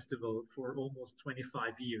robot festival for almost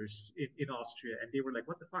 25 years in Austria, and they were like,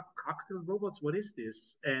 "What the fuck, cocktail robots? What is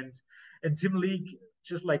this?" And Tim League,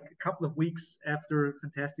 just like a couple of weeks after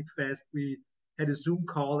Fantastic Fest, we had a Zoom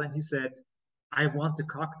call, and he said, "I want the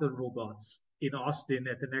cocktail robots in Austin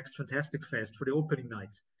at the next Fantastic Fest for the opening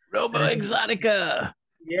night." Roboexotica.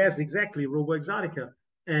 Yes, exactly, Roboexotica.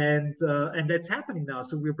 And that's happening now.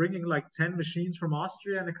 So we're bringing like 10 machines from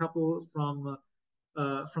Austria and a couple from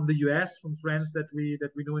the US, from friends that we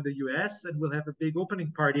know in the US, and we'll have a big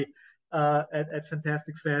opening party at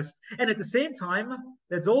Fantastic Fest. And at the same time,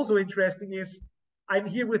 that's also interesting is I'm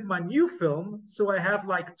here with my new film, so I have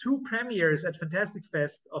like 2 premieres at Fantastic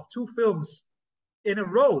Fest of 2 films in a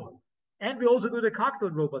row, and we also do the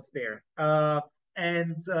cocktail robots there.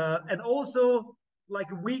 And also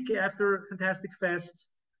like a week after Fantastic Fest,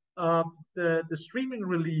 the streaming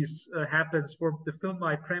release happens for the film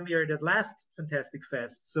I premiered at last Fantastic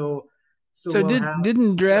Fest. So So we'll have,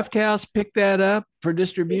 didn't Draft House pick that up for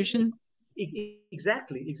distribution?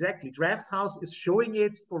 exactly. Draft House is showing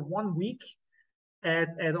it for 1 week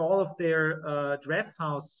at all of their Draft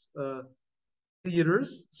House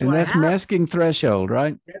theaters. So And that's Masking Threshold,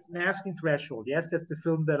 right? That's Masking Threshold. Yes, that's the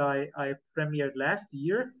film that I premiered last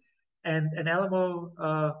year, and Alamo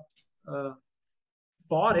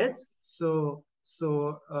bought it. So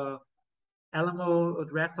Alamo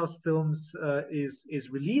Drafthouse Films is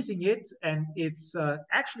releasing it, and it's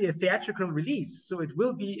actually a theatrical release. So it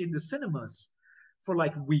will be in the cinemas for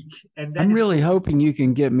like a week. And then I'm really hoping you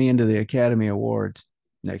can get me into the Academy Awards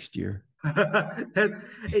next year.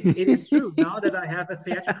 It is true. Now that I have a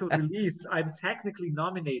theatrical release, I'm technically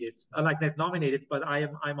nominated. Like not nominated, but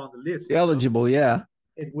I'm on the list. Eligible, yeah.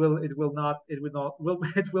 It will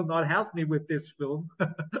not help me with this film,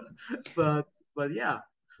 but yeah.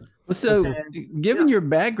 So, given your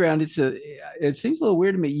background, it seems a little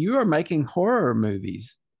weird to me. You are making horror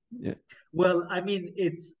movies. Yeah. Well, I mean,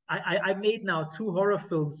 I made now 2 horror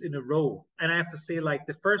films in a row, and I have to say, like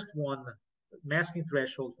the first one, Masking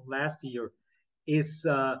Threshold from last year, is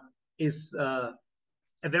a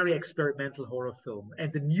very experimental horror film,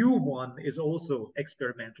 and the new one is also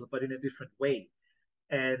experimental, but in a different way.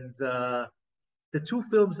 And the 2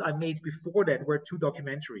 films I made before that were 2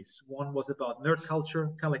 documentaries. One was about nerd culture,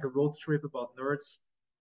 kind of like a road trip about nerds,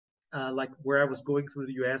 like where I was going through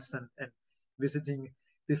the US and visiting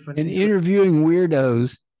different and interviewing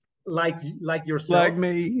weirdos like yourself, like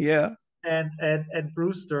me, yeah. And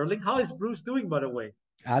Bruce Sterling. How is Bruce doing, by the way?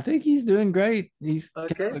 I think he's doing great. He's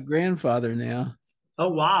kind of a grandfather now. Oh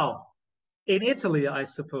wow! In Italy, I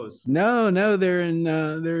suppose. No, they're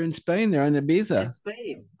in Spain. They're on Ibiza. In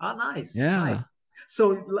Spain. Ah, nice. Yeah. Nice.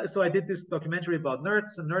 So I did this documentary about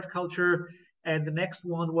nerds and nerd culture, and the next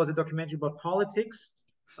one was a documentary about politics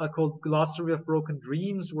called Glossary of Broken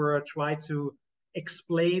Dreams, where I try to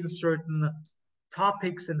explain certain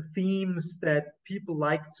topics and themes that people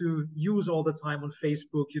like to use all the time on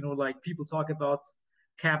Facebook. You know, like people talk about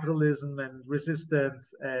capitalism and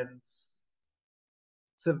resistance and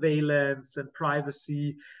surveillance and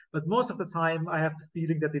privacy, but most of the time I have the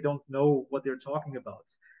feeling that they don't know what they're talking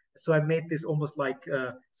about. So I made this almost like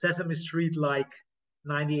Sesame Street like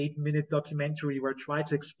 98-minute documentary where I try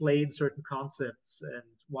to explain certain concepts and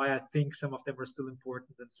why I think some of them are still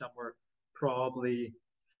important and some were probably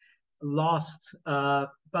lost.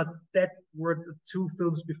 But that were the 2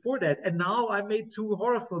 films before that, and now I made 2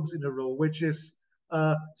 horror films in a row, which is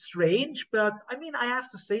strange. But I mean, I have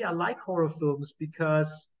to say I like horror films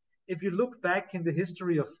because if you look back in the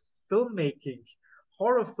history of filmmaking,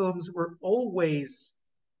 horror films were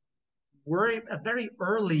very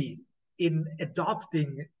early in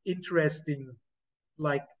adopting interesting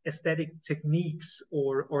like aesthetic techniques,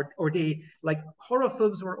 or they like horror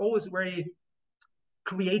films were always very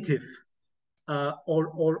creative,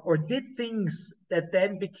 or did things that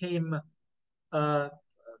then became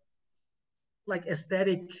like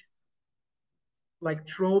aesthetic like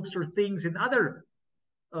tropes or things in other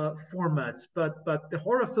formats, but the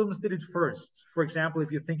horror films did it first. For example,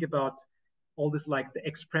 if you think about all this like the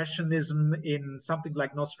expressionism in something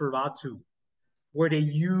like Nosferatu, where they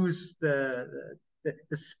use the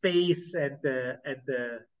space and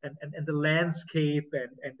the landscape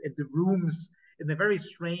and the rooms in a very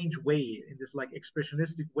strange way, in this like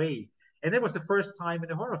expressionistic way, and that was the first time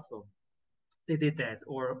in a horror film they did that.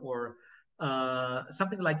 Or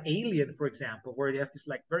something like Alien, for example, where you have this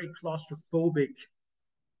like very claustrophobic,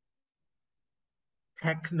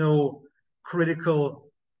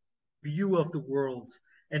 techno-critical view of the world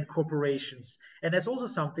and corporations, and that's also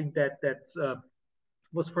something that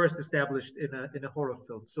was first established in a horror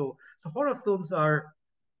film. So horror films are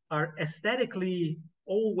are aesthetically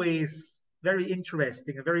always very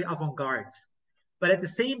interesting and very avant-garde. But at the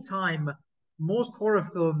same time, most horror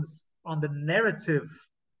films on the narrative,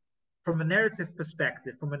 from a narrative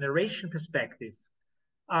perspective, from a narration perspective,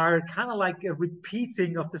 are kind of like a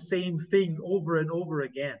repeating of the same thing over and over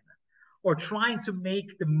again, or trying to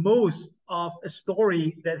make the most of a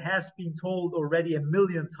story that has been told already a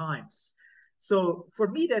million times. So for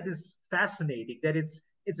me, that is fascinating. That it's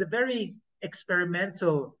a very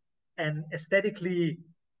experimental and aesthetically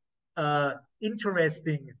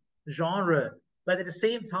interesting genre, but at the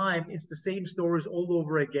same time, it's the same stories all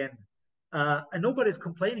over again. And nobody's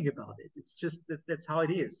complaining about it. It's just that's how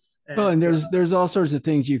it is. Well, and And there's all sorts of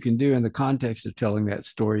things you can do in the context of telling that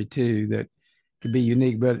story too that could be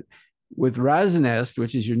unique. But with Razzennest,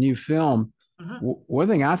 which is your new film, one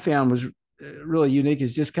thing I found was really unique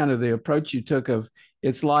is just kind of the approach you took of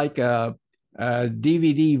it's like a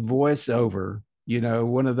DVD voiceover,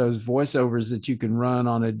 one of those voiceovers that you can run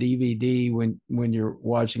on a DVD when you're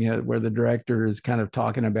watching it, where the director is kind of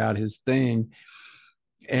talking about his thing.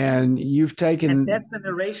 And you've taken that's the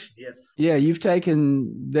narration, yes. Yeah, you've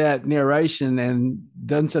taken that narration and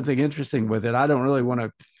done something interesting with it. I don't really want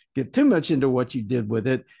to get too much into what you did with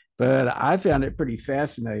it, but I found it pretty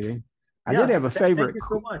fascinating. I did have a favorite. Thank you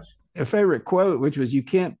so much. A favorite quote, which was, "You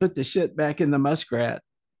can't put the shit back in the muskrat."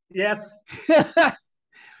 Yes.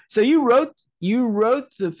 So you wrote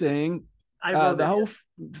the thing, I wrote the whole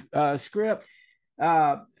script.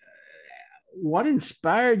 What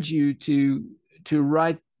inspired you to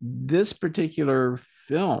write this particular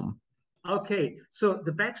film? Okay, so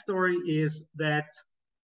the backstory is that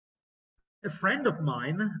a friend of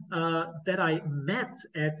mine that I met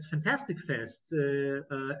at Fantastic Fest,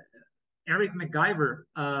 Eric MacGyver,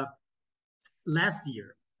 last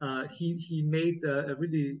year, he made a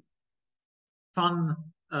really fun,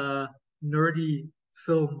 nerdy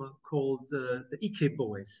film called the Ike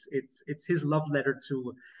Boys. It's his love letter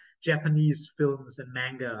to Japanese films and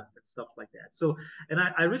manga and stuff like that. So, and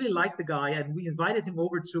I really like the guy, and we invited him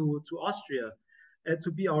over to Austria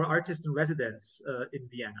to be our artist in residence in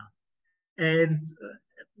Vienna. And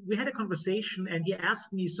we had a conversation, and he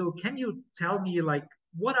asked me, "So, can you tell me, like,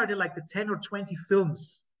 what are the 10 or 20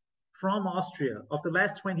 films from Austria of the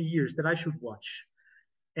last 20 years that I should watch?"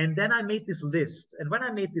 And then I made this list. And when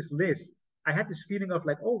I made this list, I had this feeling of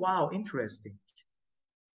like, oh, wow, interesting.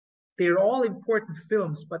 They're all important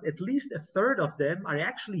films, but at least a third of them I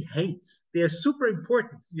actually hate. They're super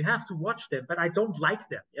important. You have to watch them, but I don't like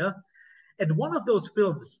them. Yeah. And one of those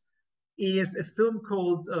films is a film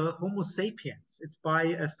called Homo Sapiens. It's by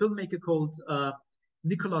a filmmaker called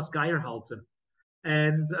Nikolaus Geierhalter.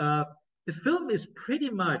 And the film is pretty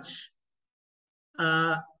much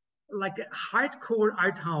like a hardcore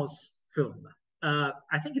art house film.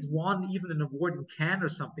 I think it won even an award in Cannes or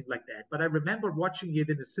something like that. But I remember watching it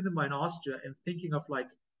in the cinema in Austria and thinking of like,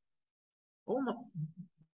 oh my,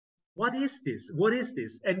 what is this? What is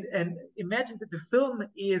this? And imagine that the film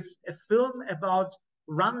is a film about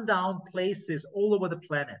rundown places all over the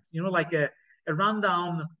planet. Like a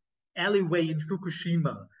rundown alleyway in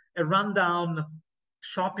Fukushima, a rundown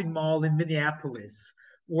shopping mall in Minneapolis,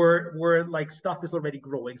 where like stuff is already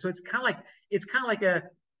growing. So it's kind of like a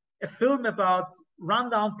film about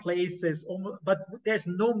rundown places, but there's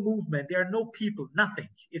no movement, there are no people, nothing.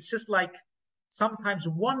 It's just like sometimes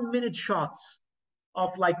 1 minute shots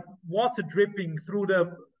of like water dripping through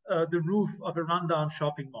the roof of a rundown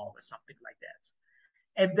shopping mall or something like that.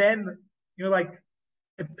 And then like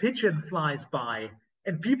a pigeon flies by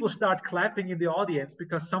and people start clapping in the audience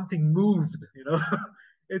because something moved.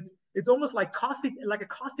 It's almost like a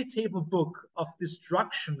coffee table book of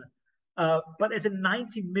destruction, but as a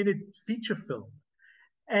 90-minute feature film.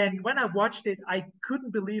 And when I watched it, I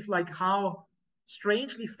couldn't believe like how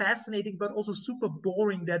strangely fascinating, but also super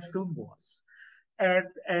boring that film was. And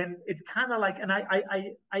it's kind of like, and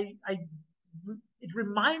it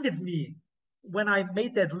reminded me when I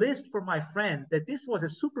made that list for my friend that this was a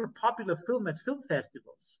super popular film at film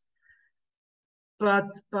festivals.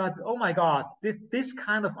 But oh my God, this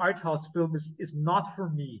kind of art house film is not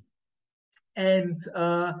for me. And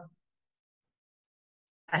I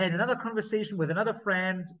had another conversation with another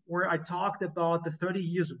friend where I talked about the 30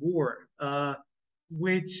 Years' War,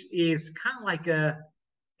 which is kind of like a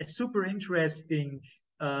super interesting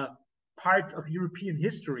part of European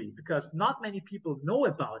history because not many people know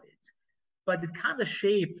about it, but it kind of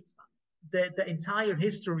shaped the entire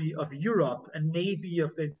history of Europe and maybe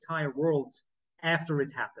of the entire world after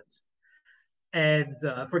it happened. And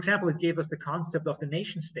for example, it gave us the concept of the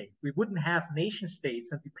nation state. We wouldn't have nation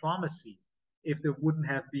states and diplomacy if there wouldn't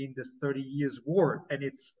have been this 30 years war and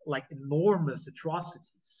it's like enormous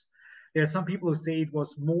atrocities. There are some people who say it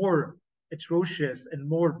was more atrocious and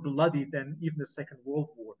more bloody than even the Second World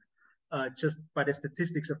War, just by the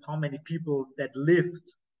statistics of how many people that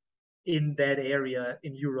lived in that area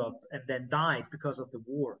in Europe and then died because of the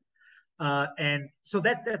war. And so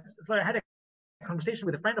that's I had a conversation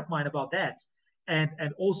with a friend of mine about that,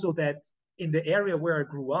 and also that in the area where I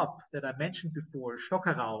grew up that I mentioned before,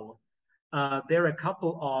 Stockerau, there are a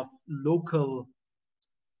couple of local,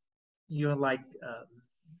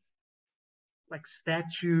 like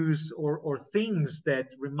statues or things that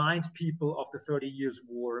remind people of the 30 Years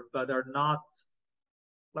War, but are not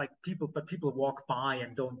like people walk by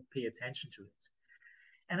and don't pay attention to it.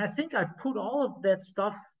 And I think I put all of that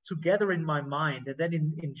stuff together in my mind. And then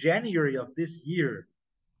in January of this year,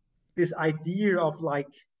 this idea of like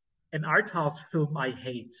an art house film I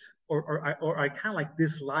hate or I kind of like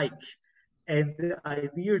dislike, and the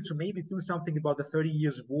idea to maybe do something about the 30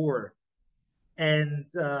 Years War. And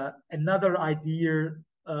another idea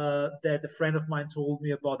that a friend of mine told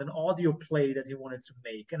me about, an audio play that he wanted to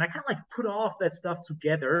make. And I kind of like put all of that stuff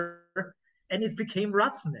together, and it became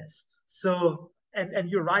Razzennest. So, and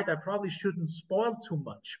you're right, I probably shouldn't spoil too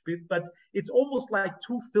much, but it's almost like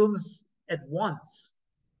two films at once.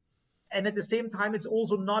 And at the same time, it's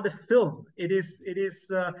also not a film. It is,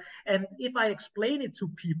 and if I explain it to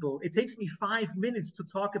people, it takes me 5 minutes to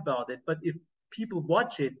talk about it. But if people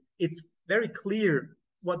watch it, it's very clear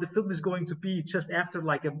what the film is going to be just after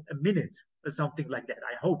like a minute or something like that,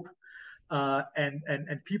 I hope.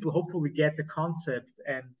 And people hopefully get the concept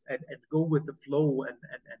and go with the flow and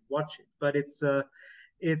watch it. But it's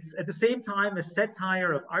at the same time a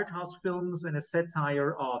satire of art house films and a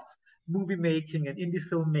satire of movie making and indie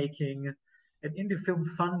filmmaking and indie film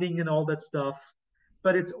funding and all that stuff.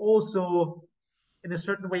 But it's also, in a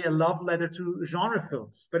certain way, a love letter to genre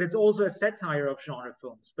films. But it's also a satire of genre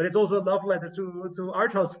films. But it's also a love letter to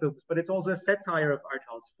art house films. But it's also a satire of art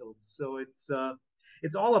house films. So it's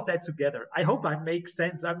all of that together. I hope I make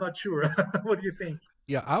sense. I'm not sure. What do you think?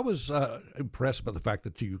 Yeah, I was impressed by the fact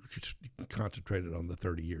that you concentrated on the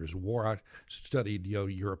 30 Years War. I studied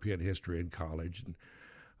European history in college and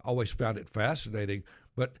always found it fascinating.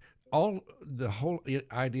 But the whole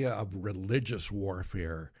idea of religious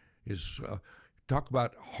warfare is talk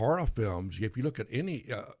about horror films. If you look at any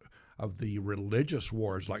of the religious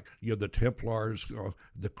wars, like the Templars,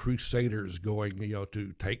 the Crusaders going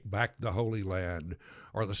to take back the Holy Land,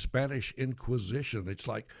 or the Spanish Inquisition, it's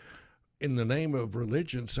like in the name of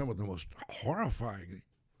religion, some of the most horrifying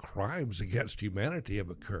crimes against humanity have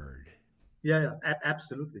occurred. Yeah,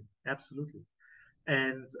 absolutely.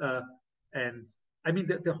 And I mean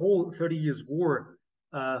the whole 30 Years War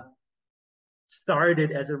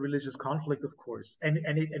started as a religious conflict, of course, and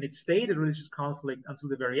it stayed a religious conflict until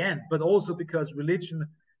the very end, but also because religion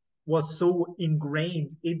was so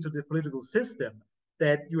ingrained into the political system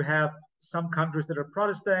that you have some countries that are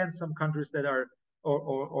Protestant, some countries that are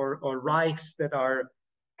or Reichs that are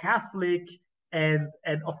Catholic, and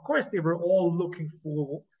of course they were all looking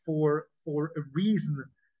for a reason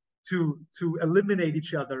to eliminate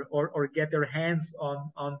each other or get their hands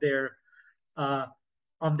on their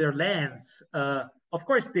lands. Of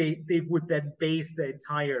course, they would then base the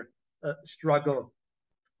entire struggle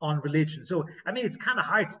on religion. So, I mean, it's kind of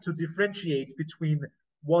hard to differentiate between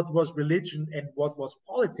what was religion and what was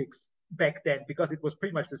politics back then, because it was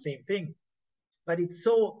pretty much the same thing. But it's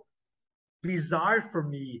so bizarre for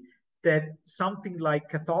me that something like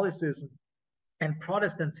Catholicism and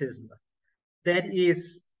Protestantism that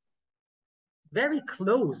is very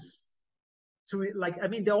close to it, like, I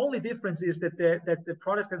mean, the only difference is that the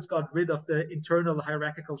Protestants got rid of the internal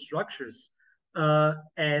hierarchical structures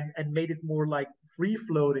and made it more like free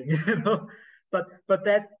floating, But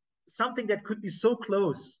that something that could be so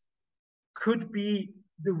close could be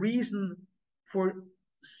the reason for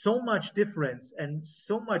so much difference and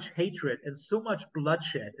so much hatred and so much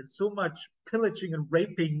bloodshed and so much pillaging and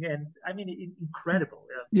raping, and I mean, incredible.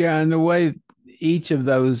 Yeah, and the way each of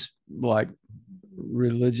those like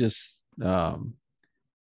religious I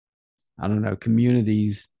don't know,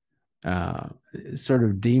 communities sort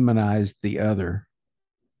of demonized the other,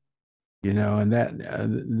 and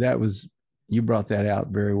that was, you brought that out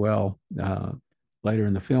very well later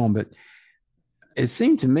in the film. But it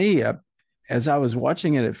seemed to me, as I was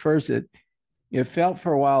watching it at first, it felt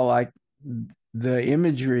for a while like the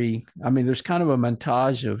imagery, I mean, there's kind of a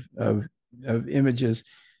montage of images,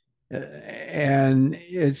 and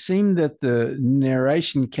it seemed that the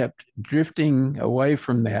narration kept drifting away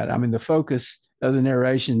from that. I mean, the focus of the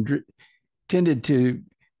narration tended to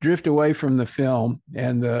drift away from the film,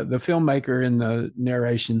 and the filmmaker in the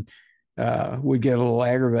narration would get a little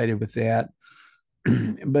aggravated with that.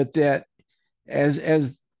 But that as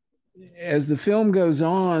the film goes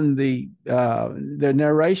on, the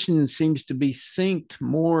narration seems to be synced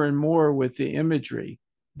more and more with the imagery.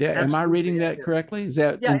 Am I reading that correctly? Is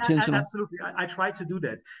that intentional? Absolutely. I try to do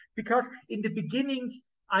that because in the beginning,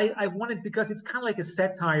 I wanted, because it's kind of like a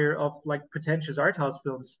satire of like pretentious art house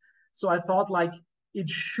films. So I thought like it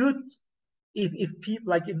should, if people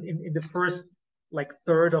like in the first like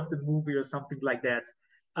third of the movie or something like that,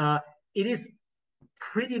 it is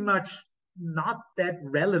pretty much not that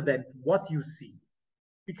relevant what you see,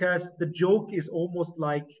 because the joke is almost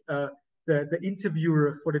like the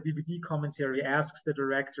interviewer for the DVD commentary asks the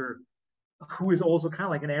director, who is also kind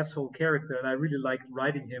of like an asshole character, and I really liked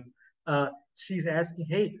writing him. She's asking,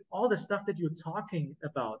 "Hey, all the stuff that you're talking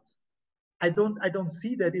about, I don't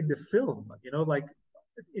see that in the film. You know, like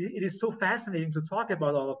it is so fascinating to talk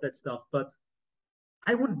about all of that stuff, but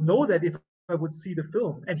I wouldn't know that if I would see the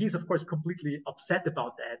film." And he's of course completely upset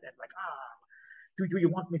about that, and like, do you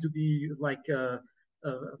want me to be like a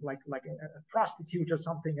prostitute or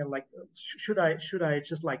something? And like, should I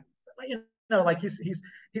just like, you know, like he's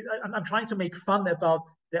I'm trying to make fun about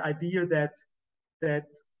the idea that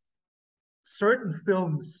certain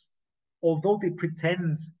films, although they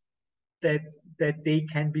pretend that they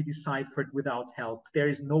can be deciphered without help, there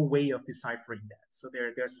is no way of deciphering that. So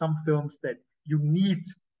there are some films that you need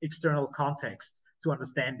external context to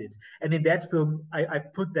understand it. And in that film, I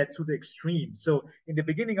put that to the extreme. So in the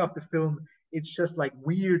beginning of the film, it's just like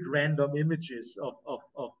weird random images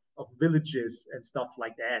of villages and stuff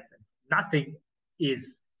like that. And nothing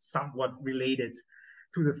is somewhat related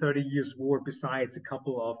to the 30 Years' War besides a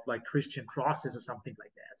couple of like Christian crosses or something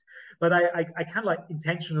like that. But I kind of like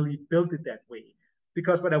intentionally built it that way,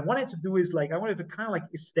 because what I wanted to do is like, I wanted to kind of like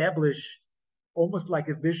establish almost like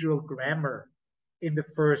a visual grammar in the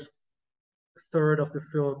first third of the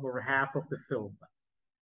film or half of the film,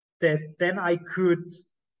 that then I could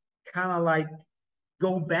kind of like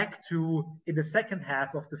go back to in the second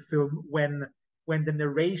half of the film when the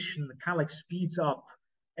narration kind of like speeds up,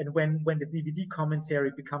 and when the DVD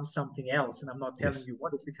commentary becomes something else. And I'm not telling you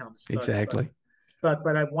what it becomes. Exactly.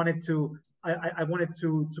 But I wanted to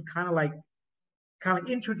kind of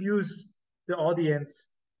introduce the audience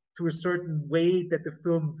to a certain way that the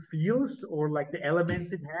film feels, or like the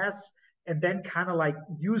elements it has, and then kind of like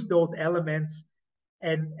use those elements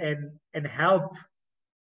and help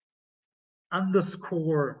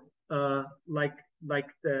underscore like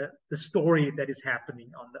the story that is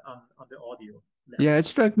happening on the audio level. Yeah, it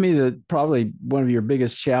struck me that probably one of your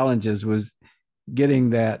biggest challenges was getting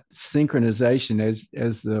that synchronization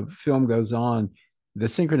as the film goes on, the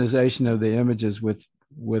synchronization of the images with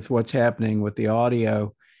what's happening with the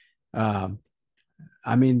audio.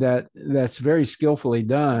 I mean, that's very skillfully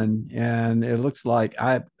done, and it looks like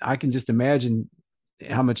I can just imagine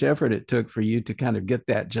how much effort it took for you to kind of get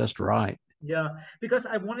that just right. Yeah, because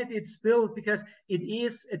I wanted it still, because it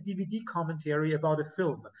is a DVD commentary about a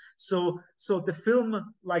film. So the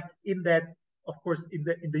film, like in that, of course, in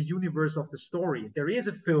the universe of the story, there is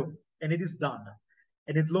a film and it is done,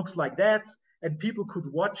 and it looks like that, and people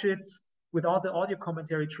could watch it without the audio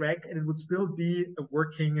commentary track, and it would still be a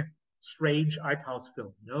working, strange art house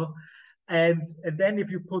film, you know. And then if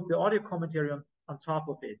you put the audio commentary on top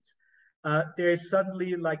of it, there is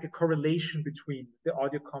suddenly like a correlation between the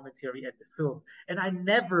audio commentary and the film. And I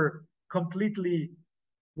never completely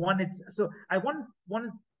wanted, so I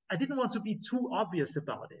didn't want to be too obvious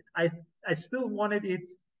about it. I still wanted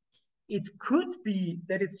it could be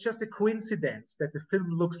that it's just a coincidence that the film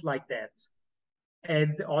looks like that,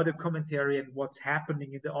 and the audio commentary and what's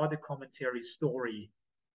happening in the audio commentary story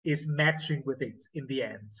is matching with it in the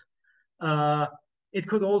end. It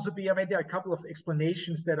could also be, I mean, there are a couple of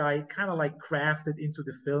explanations that I kind of like crafted into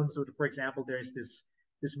the film. So, for example, there's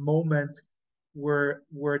this moment where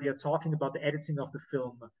they're talking about the editing of the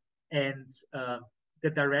film, and the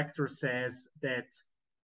director says that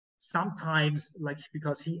sometimes, like,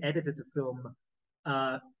 because he edited the film,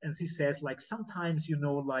 and he says, like, sometimes, you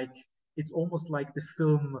know, like, it's almost like the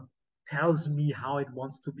film tells me how it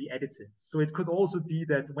wants to be edited. So it could also be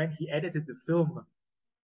that when he edited the film,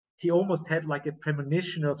 he almost had like a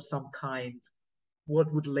premonition of some kind,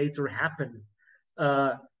 what would later happen.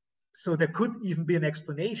 So there could even be an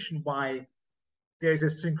explanation why there's a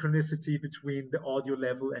synchronicity between the audio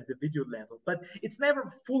level and the video level. But it's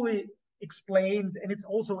never fully explained, and it's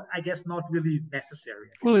also, I guess, not really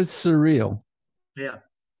necessary. Well, it's surreal. Yeah.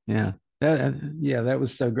 Yeah. That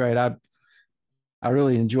was so great. I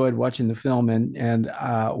really enjoyed watching the film. And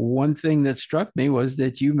one thing that struck me was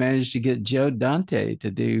that you managed to get Joe Dante um,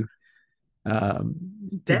 to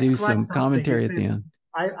That's do quite some something, commentary at isn't the it? end.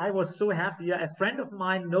 I was so happy. Yeah, a friend of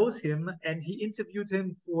mine knows him, and he interviewed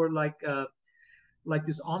him for like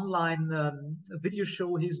this online video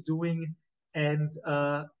show he's doing, and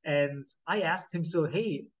I asked him, so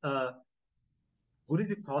hey, would it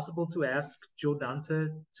be possible to ask Joe Dante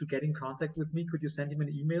to get in contact with me? Could you send him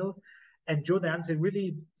an email? And Joe Dante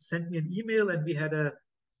really sent me an email, and we had a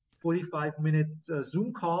 45-minute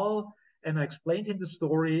Zoom call, and I explained him the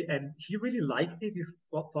story, and he really liked it. He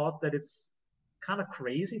thought that it's kind of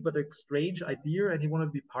crazy, but a strange idea, and he wanted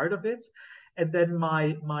to be part of it. And then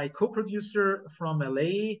my co-producer from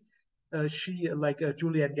LA, she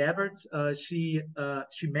Julianne Gabbard, she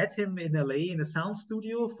met him in LA in a sound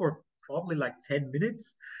studio for probably like 10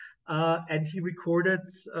 minutes. And he recorded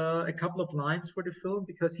a couple of lines for the film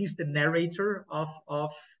because he's the narrator of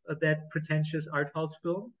that pretentious art house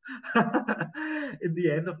film in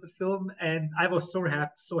the end of the film, and I was so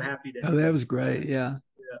happy that Oh, that was great. Yeah.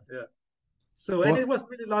 yeah. So, and it was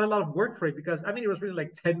really a lot of work for it because I mean it was really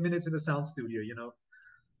like 10 minutes in the sound studio, you know.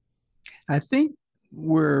 I think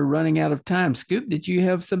we're running out of time. Scoop, did you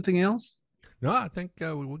have something else? No, I think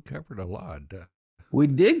we covered a lot. We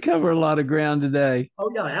did cover a lot of ground today.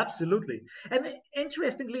 Oh yeah, absolutely. And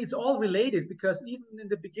interestingly, it's all related because even in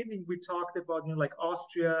the beginning we talked about like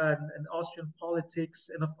Austria and Austrian politics,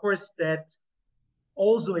 and of course that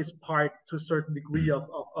also is part to a certain degree of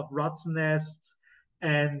Razzennest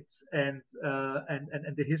and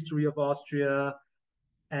the history of Austria,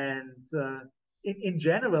 and in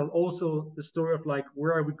general also the story of like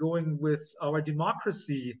where are we going with our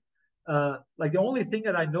democracy. Like the only thing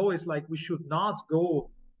that I know is like we should not go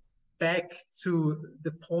back to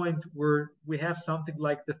the point where we have something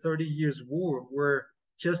like the 30 Years' War, where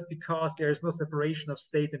just because there is no separation of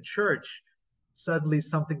state and church, suddenly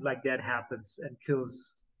something like that happens and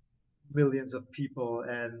kills millions of people.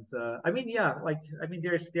 And I mean, yeah, like I mean,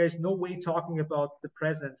 there's no way talking about the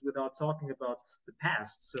present without talking about the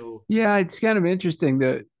past. So yeah, it's kind of interesting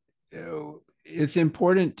that it's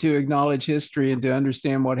important to acknowledge history and to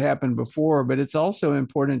understand what happened before, but it's also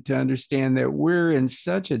important to understand that we're in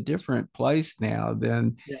such a different place now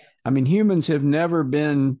than, yeah. I mean, humans have never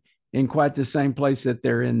been in quite the same place that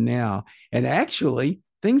they're in now. And actually,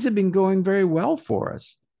 things have been going very well for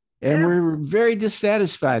us. And we're very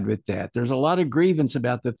dissatisfied with that. There's a lot of grievance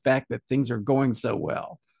about the fact that things are going so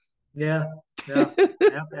well. Yeah,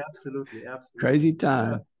 absolutely. Crazy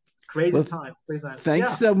time. Yeah. Crazy time.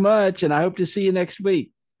 Thanks so much, and I hope to see you next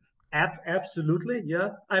week. Absolutely,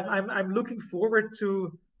 yeah. I'm looking forward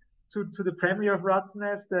to the premiere of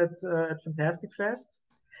Razzennest at Fantastic Fest.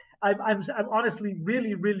 I'm honestly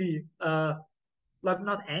really like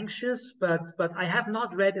not anxious, but I have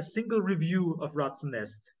not read a single review of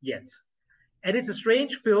Razzennest yet, and it's a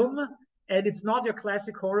strange film. And it's not your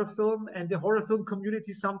classic horror film, and the horror film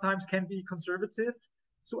community sometimes can be conservative.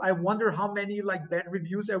 So I wonder how many like bad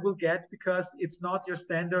reviews I will get because it's not your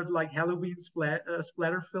standard like Halloween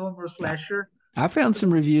splatter film or slasher. I found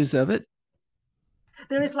some reviews of it.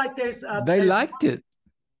 There's they liked it.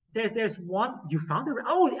 There's one you found it.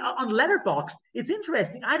 Oh, on Letterboxd. It's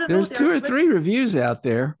interesting. I don't know. There's 2 or 3 reviews out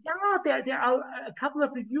there. Yeah, there are a couple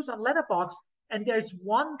of reviews on Letterboxd, and there's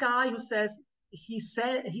one guy who says he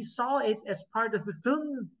saw it as part of the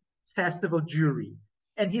film festival jury,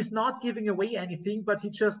 and he's not giving away anything, but he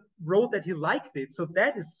just wrote that he liked it. So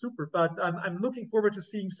that is super. But I'm looking forward to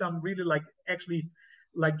seeing some really like actually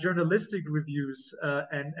like journalistic reviews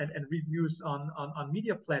and reviews on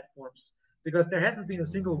media platforms, because there hasn't been a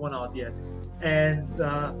single one out yet. And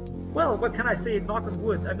well, what can I say? Knock on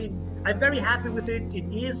wood. I mean, I'm very happy with it. It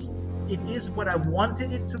is what I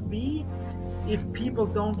wanted it to be. If people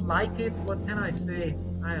don't like it, what can I say?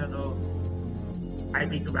 I don't know. I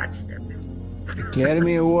begrudge them.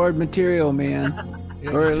 Academy Award material, man.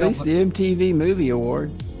 Yeah, or at least the MTV Movie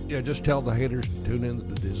Award. Yeah, just tell the haters to tune in to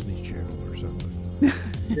the Disney Channel or something.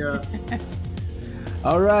 Yeah.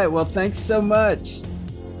 All right. Well, thanks so much.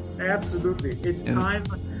 Absolutely. It's time.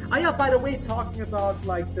 Oh yeah, by the way, talking about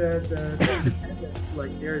like the independents,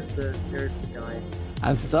 like there's the guy.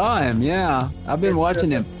 I saw him, yeah. I've been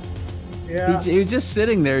watching him. Yeah. He was just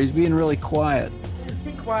sitting there. He's being really quiet. He's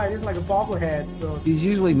being quiet. He's like a bobblehead. So he's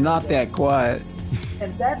usually not that quiet.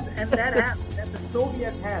 And that hat, that's a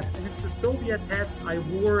Soviet hat, and it's the Soviet hat I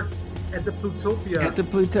wore at the Plutopia. At the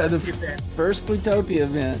first Plutopia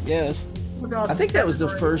event, yes. I think that was the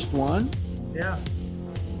first one. Yeah.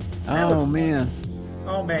 Oh man.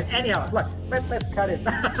 Oh man. Anyhow, look, let's cut it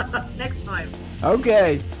next time.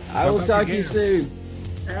 Okay. I will talk to you soon.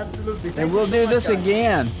 Absolutely. And we'll do this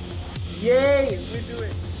again. Yay, we do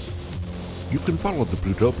it. You can follow the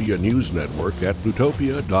Plutopia News Network at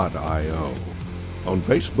plutopia.io. On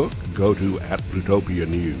Facebook, go to @Plutopia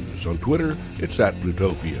News. On Twitter, it's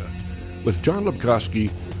 @Plutopia. With John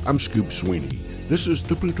Lebkowski, I'm Scoop Sweeney. This is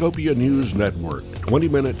the Plutopia News Network, 20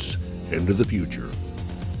 minutes into the future.